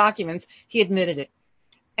there in the documents. He admitted it.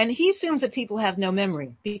 And he assumes that people have no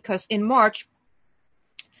memory because in March,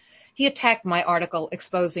 he attacked my article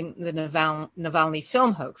exposing the Navalny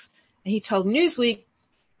film hoax. And he told Newsweek,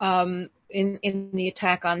 in the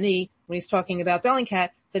attack on me, when he's talking about Bellingcat,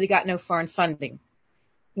 that he got no foreign funding.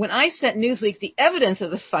 When I sent Newsweek the evidence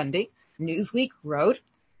of the funding, Newsweek wrote,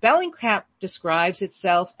 Bellingcat describes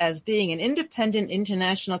itself as being an independent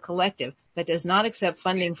international collective that does not accept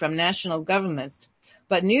funding from national governments.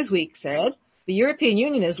 But Newsweek said the European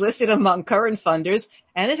Union is listed among current funders,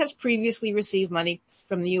 and it has previously received money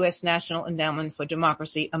from the U.S. National Endowment for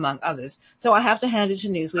Democracy, among others. So I have to hand it to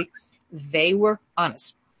Newsweek. They were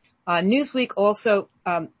honest. Newsweek also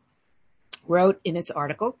wrote in its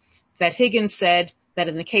article that Higgins said that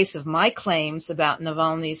in the case of my claims about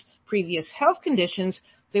Navalny's previous health conditions,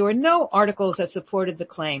 there were no articles that supported the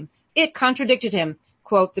claim. It contradicted him.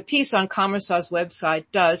 Quote, the piece on Komisar's website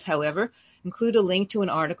does, however, include a link to an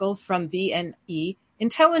article from BNE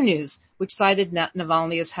IntelliNews, which cited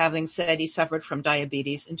Navalny as having said he suffered from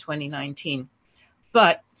diabetes in 2019.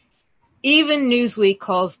 But even Newsweek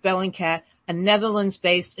calls Bellingcat a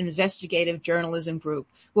Netherlands-based investigative journalism group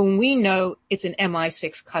when we know it's an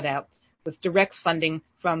MI6 cutout with direct funding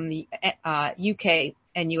from the UK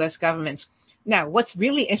and US governments. Now, what's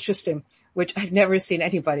really interesting, which I've never seen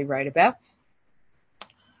anybody write about,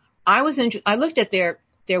 I looked at their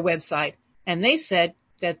website, and they said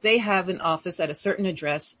that they have an office at a certain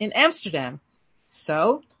address in Amsterdam.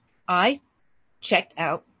 So I checked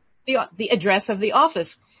out the address of the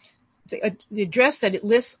office, the address that it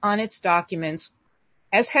lists on its documents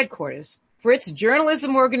as headquarters for its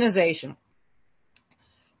journalism organization.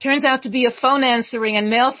 Turns out to be a phone answering and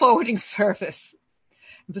mail forwarding service.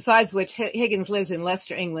 Besides which, Higgins lives in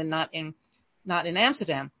Leicester, England, not in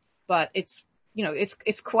Amsterdam. But it's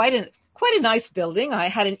quite a nice building. I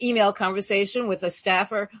had an email conversation with a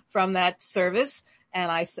staffer from that service,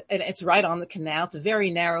 and it's right on the canal. It's a very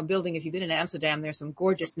narrow building. If you've been in Amsterdam, there's some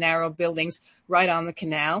gorgeous narrow buildings right on the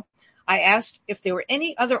canal. I asked if there were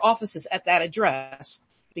any other offices at that address,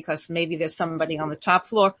 because maybe there's somebody on the top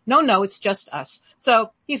floor. No, it's just us.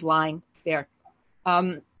 So he's lying there.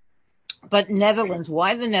 But Netherlands,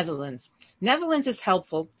 why the Netherlands? Netherlands is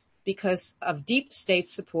helpful because of deep state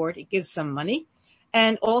support. It gives some money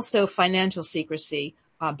and also financial secrecy.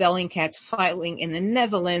 Bellingcat's filing in the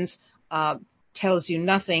Netherlands tells you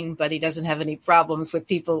nothing, but he doesn't have any problems with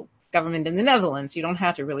government in the Netherlands. You don't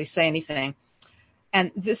have to really say anything.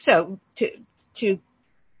 And so to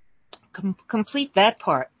complete that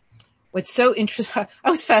part, what's so interesting,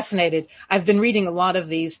 I was fascinated. I've been reading a lot of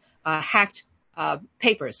these hacked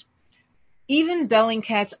papers. Even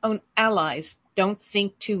Bellingcat's own allies don't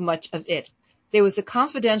think too much of it. There was a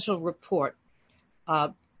confidential report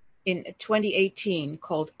in 2018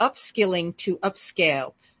 called Upskilling to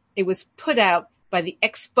Upscale. It was put out by the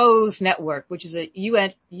Expose Network, which is a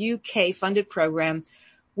UK-funded program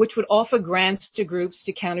which would offer grants to groups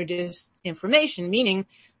to counter disinformation, meaning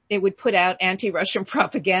it would put out anti-Russian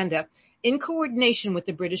propaganda in coordination with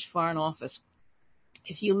the British Foreign Office.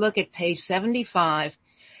 If you look at page 75,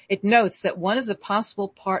 it notes that one of the possible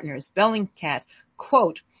partners, Bellingcat,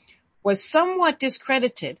 quote, was somewhat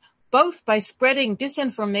discredited both by spreading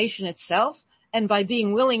disinformation itself and by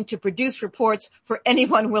being willing to produce reports for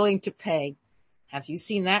anyone willing to pay. Have you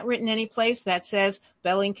seen that written any place that says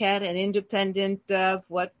Bellingcat, an independent,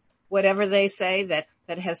 whatever they say, that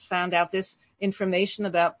has found out this information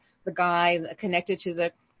about the guy connected to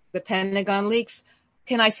the Pentagon leaks?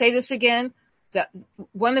 Can I say this again? That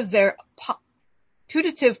one of their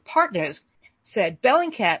putative partners said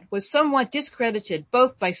Bellingcat was somewhat discredited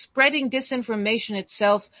both by spreading disinformation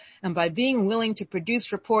itself and by being willing to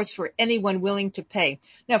produce reports for anyone willing to pay.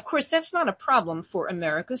 Now, of course, that's not a problem for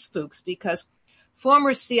America's spooks because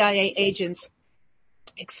former CIA agents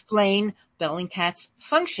explain Bellingcat's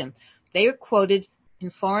function. They are quoted in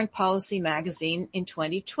Foreign Policy magazine in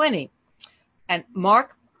 2020. And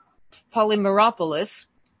Mark Polymeropoulos,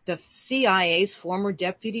 the CIA's former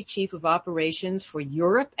deputy chief of operations for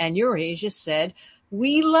Europe and Eurasia, said,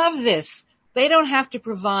 we love this. They don't have to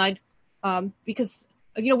provide, because,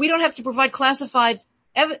 we don't have to provide classified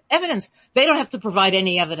evidence. They don't have to provide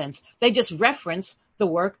any evidence. They just reference the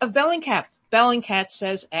work of Bellingcat. Bellingcat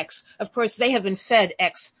says X. Of course, they have been fed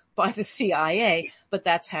X by the CIA, but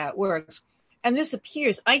that's how it works. And this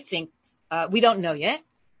appears, I think, we don't know yet.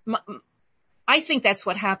 I think that's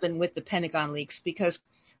what happened with the Pentagon leaks because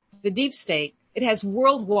the deep state, it has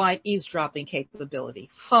worldwide eavesdropping capability,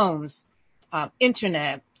 phones,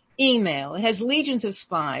 internet, email. It has legions of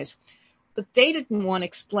spies, but they didn't want to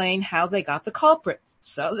explain how they got the culprit.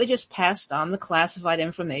 So they just passed on the classified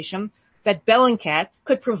information that Bellingcat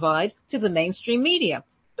could provide to the mainstream media.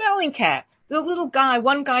 Bellingcat, the little guy,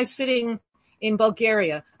 one guy sitting in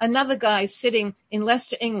Bulgaria, another guy sitting in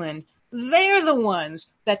Leicester, England. They're the ones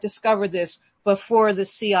that discovered this before the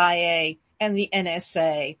CIA and the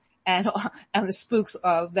NSA and the spooks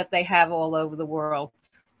that they have all over the world.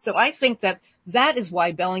 So I think that is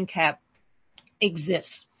why Bellingcat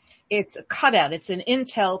exists. it's a cutout. It's an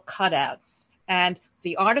intel cutout. And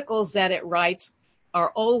the articles that it writes are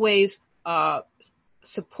always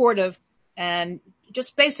supportive and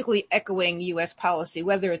just basically echoing U.S. policy,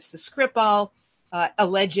 whether it's the Skripal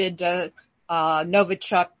alleged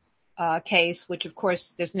Novichok case, which of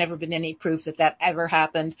course there's never been any proof that ever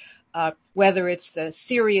happened, whether it's the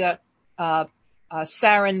Syria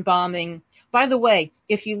sarin bombing. By the way,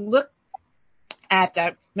 if you look at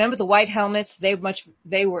that, remember the white helmets? They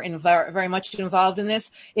were very much involved in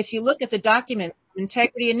this. If you look at the document,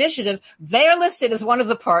 Integrity Initiative, they are listed as one of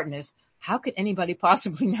the partners. How could anybody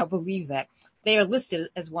possibly now believe that? They are listed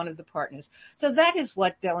as one of the partners. So that is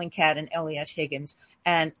what Bellingcat and Elliot Higgins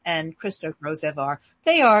and Christoph Rosev are.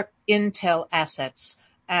 They are intel assets,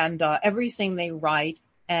 and everything they write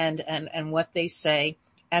and what they say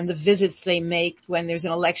and the visits they make when there's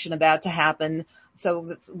an election about to happen,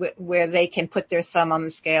 so where they can put their thumb on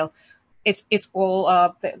the scale. It's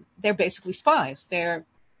all they're basically spies. They're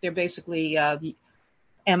basically the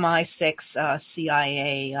MI6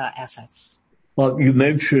 CIA assets. Well, you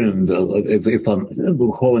mentioned, if I'm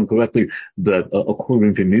recalling correctly, that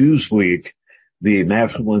according to Newsweek, the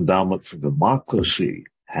National Endowment for Democracy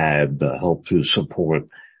had helped to support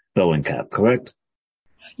Bellingcat, correct?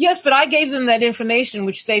 Yes, but I gave them that information,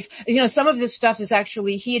 which some of this stuff is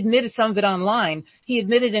actually, he admitted some of it online. He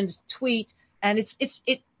admitted in a tweet, and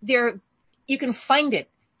you can find it.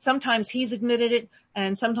 Sometimes he's admitted it,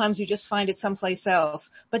 and sometimes you just find it someplace else.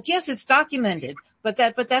 But yes, it's documented. But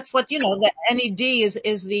that's what, the NED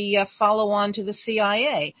is the follow-on to the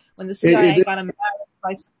CIA. When the CIA got embarrassed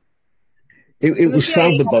by... It was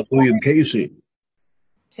founded by William Casey.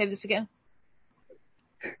 Say this again?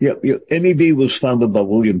 Yeah, NED was founded by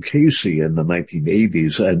William Casey in the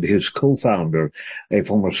 1980s, and his co-founder, a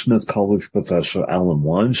former Smith College professor, Alan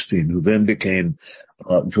Weinstein, who then became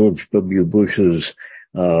George W. Bush's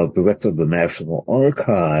director of the National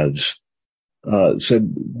Archives,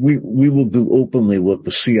 said, we will do openly what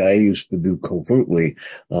the CIA used to do covertly,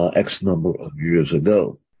 X number of years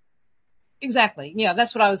ago. Exactly. Yeah,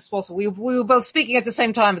 that's what I was supposed to. We were both speaking at the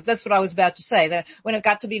same time, but that's what I was about to say. That when it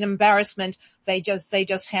got to be an embarrassment, they just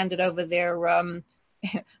handed over their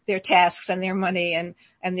tasks and their money and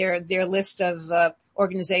their list of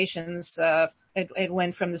organizations. It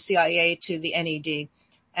went from the CIA to the NED,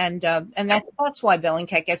 and that's why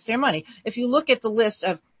Bellingcat gets their money. If you look at the list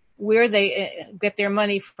of where they get their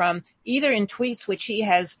money from, either in tweets, which he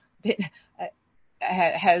has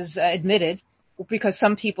admitted, because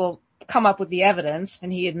some people come up with the evidence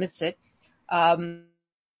and he admits it.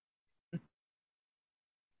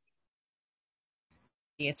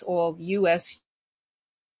 It's all U.S.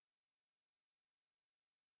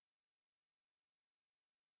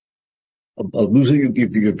 Lucy,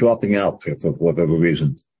 you're dropping out for whatever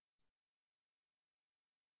reason.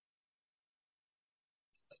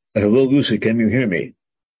 Hello, Lucy, can you hear me?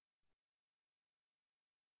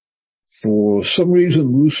 For some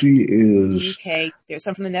reason, Lucy is... UK, there's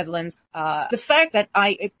some from the Netherlands. The fact that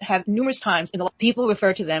I have numerous times, people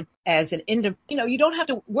refer to them as you don't have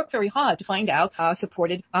to work very hard to find out a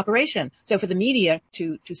supported operation. So for the media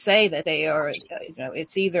to say that they are,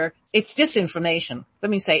 it's disinformation.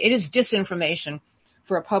 Let me say, it is disinformation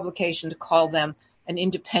for a publication to call them an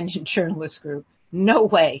independent journalist group. No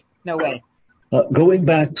way. No way. Going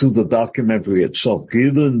back to the documentary itself,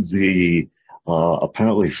 given the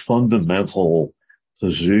apparently fundamental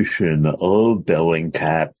position of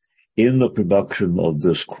Bellingcat in the production of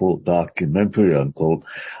this, quote, documentary, unquote,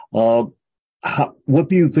 what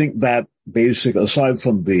do you think that aside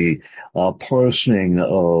from the parsing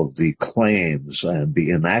of the claims and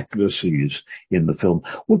the inaccuracies in the film,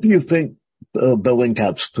 what do you think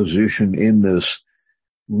Bellingcat's position in this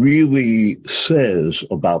really says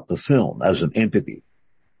about the film as an entity?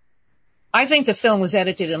 I think the film was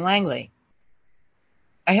edited in Langley.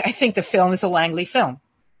 I think the film is a Langley film.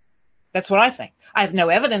 That's what I think. I have no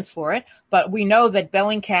evidence for it, but we know that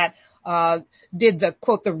Bellingcat did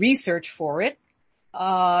the research for it.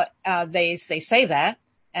 They say that,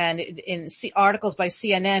 and in articles by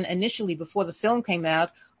CNN initially before the film came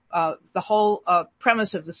out, the whole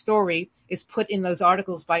premise of the story is put in those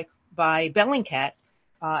articles by Bellingcat,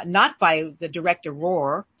 not by the director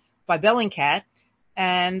Rohr, by Bellingcat.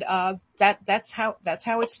 And that's how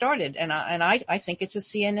it started. And I think it's a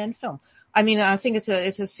CNN film. I mean, I think it's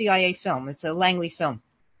a CIA film. It's a Langley film.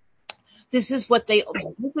 It's a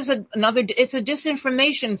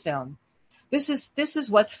disinformation film. This is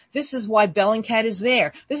why Bellingcat is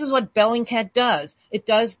there. This is what Bellingcat does. It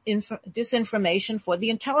does disinformation for the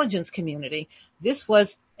intelligence community. This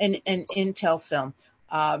was an intel film.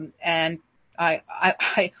 And I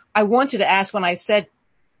wanted to ask when I said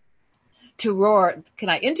to Roar, can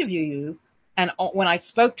I interview you? And when I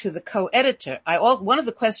spoke to the co-editor, one of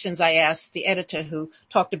the questions I asked the editor who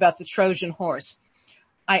talked about the Trojan horse,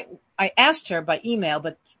 I asked her by email,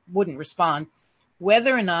 but wouldn't respond,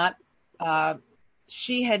 whether or not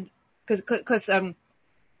she had, because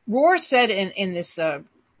Roar said in the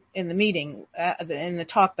meeting, in the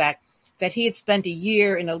talkback, that he had spent a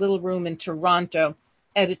year in a little room in Toronto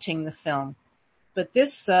editing the film. But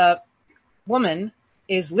this woman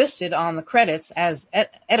is listed on the credits as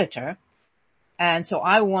editor. And so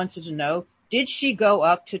I wanted to know, did she go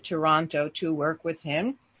up to Toronto to work with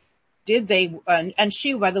him? Did they, and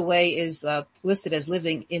she, by the way, is listed as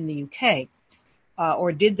living in the UK,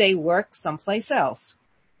 or did they work someplace else?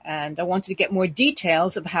 And I wanted to get more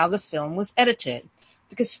details of how the film was edited,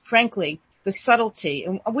 because frankly, the subtlety,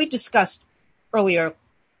 and we discussed earlier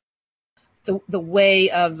the way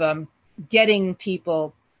of getting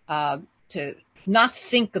people to not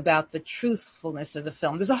think about the truthfulness of the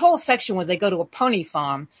film. There's a whole section where they go to a pony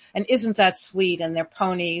farm, and isn't that sweet? And they're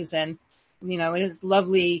ponies, and it is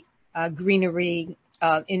lovely greenery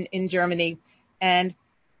in Germany, and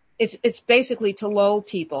it's basically to lull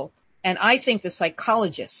people. And I think the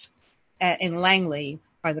psychologists in Langley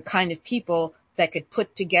are the kind of people that could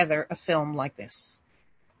put together a film like this.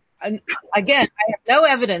 And again, I have no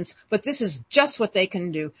evidence, but this is just what they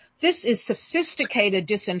can do. This is sophisticated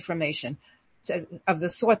disinformation of the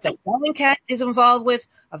sort that Bellingcat is involved with,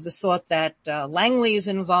 of the sort that Langley is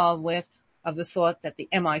involved with, of the sort that the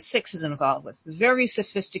MI6 is involved with. Very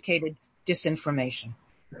sophisticated disinformation.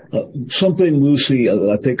 Something, Lucy,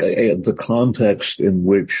 I think the context in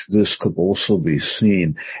which this could also be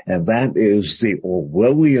seen, and that is the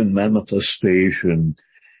Orwellian manifestation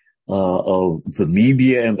of the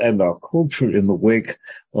media and our culture in the wake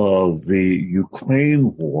of the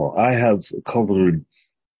Ukraine war. I have covered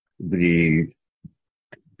the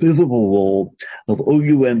pivotal role of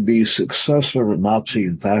OUNB's successor Nazi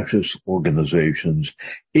and fascist organizations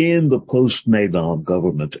in the post-Maidan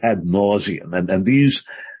government ad nauseum. And these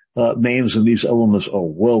names and these elements are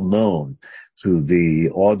well known to the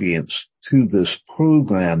audience to this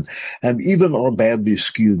program. And even our badly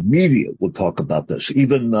skewed media will talk about this.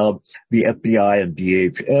 Even the FBI and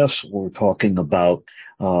DHS were talking about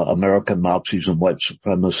American Nazis and white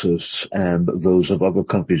supremacists and those of other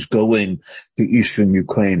countries going to eastern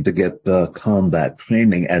Ukraine to get combat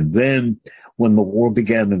training. And then when the war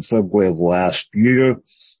began in February of last year,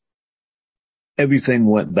 everything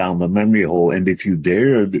went down the memory hole. And if you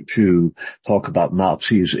dared to talk about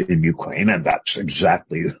Nazis in Ukraine, and that's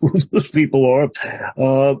exactly who those people are,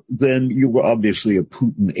 then you were obviously a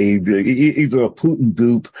Putin agent, either a Putin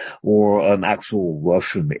dupe or an actual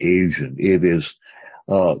Russian agent. It is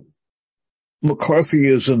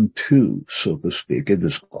McCarthyism too, so to speak. It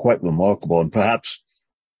is quite remarkable. And perhaps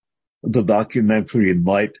the documentary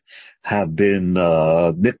might have been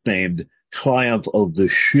nicknamed Triumph of the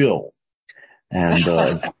Shill. And,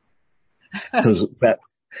 because that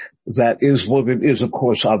is what it is, of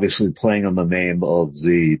course, obviously playing on the name of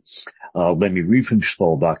the, Leni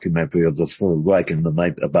Riefenstahl documentary of the Third Reich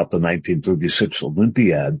about the 1936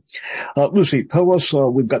 Olympiad. Lucy, tell us,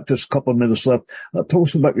 we've got just a couple of minutes left. Tell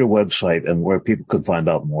us about your website and where people can find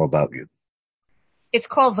out more about you. It's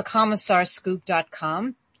called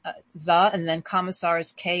thekommisarscoop.com. And then Komisar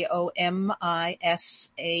is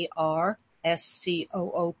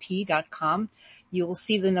KOMISARSCOOP.com. You will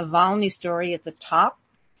see the Navalny story at the top,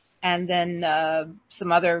 and then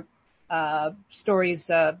some other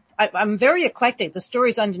stories. I'm very eclectic. The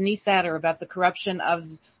stories underneath that are about the corruption of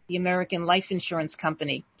the American life insurance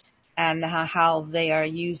company and how they are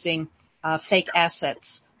using fake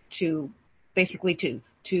assets to basically to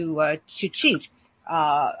cheat,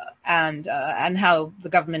 and how the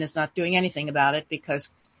government is not doing anything about it because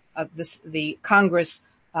of this. The Congress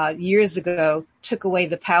years ago took away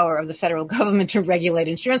the power of the federal government to regulate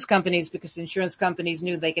insurance companies because insurance companies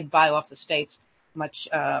knew they could buy off the states much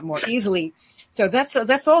more easily. So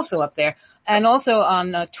that's also up there. And also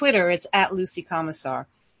on Twitter, it's at Lucy Komisar.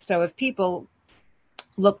 So if people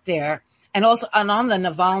look there, and on the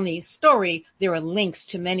Navalny story, there are links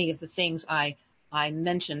to many of the things I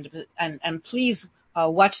mentioned. And please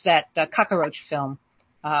watch that cockroach film,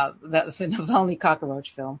 the Navalny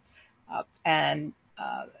cockroach film, and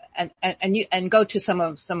go to some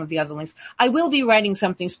of the other links. I will be writing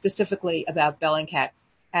something specifically about Bellingcat,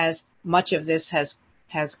 as much of this has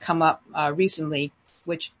come up recently,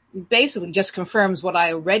 which basically just confirms what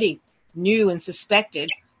I already knew and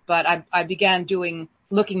suspected. But I began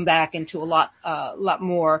looking back into a lot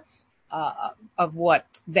more of what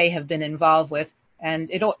they have been involved with, and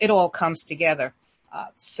it all comes together.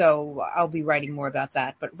 So I'll be writing more about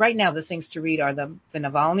that. But right now, the things to read are the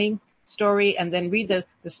Navalny story, and then read the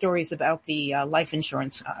stories about the life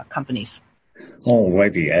insurance companies. All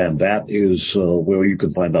righty, and that is where you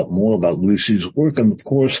can find out more about Lucy's work. And of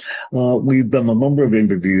course, we've done a number of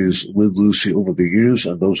interviews with Lucy over the years,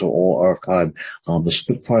 and those are all archived on the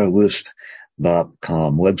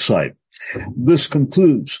SpitfireList.com website. This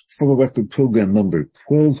concludes For the Record program number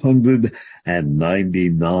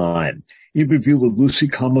 1299. Interview with Lucy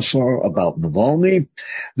Komisar about Navalny.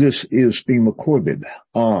 This is being recorded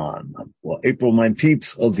on April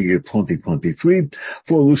 19th of the year 2023.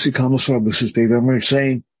 For Lucy Komisar, this is Dave Emery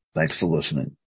saying thanks for listening.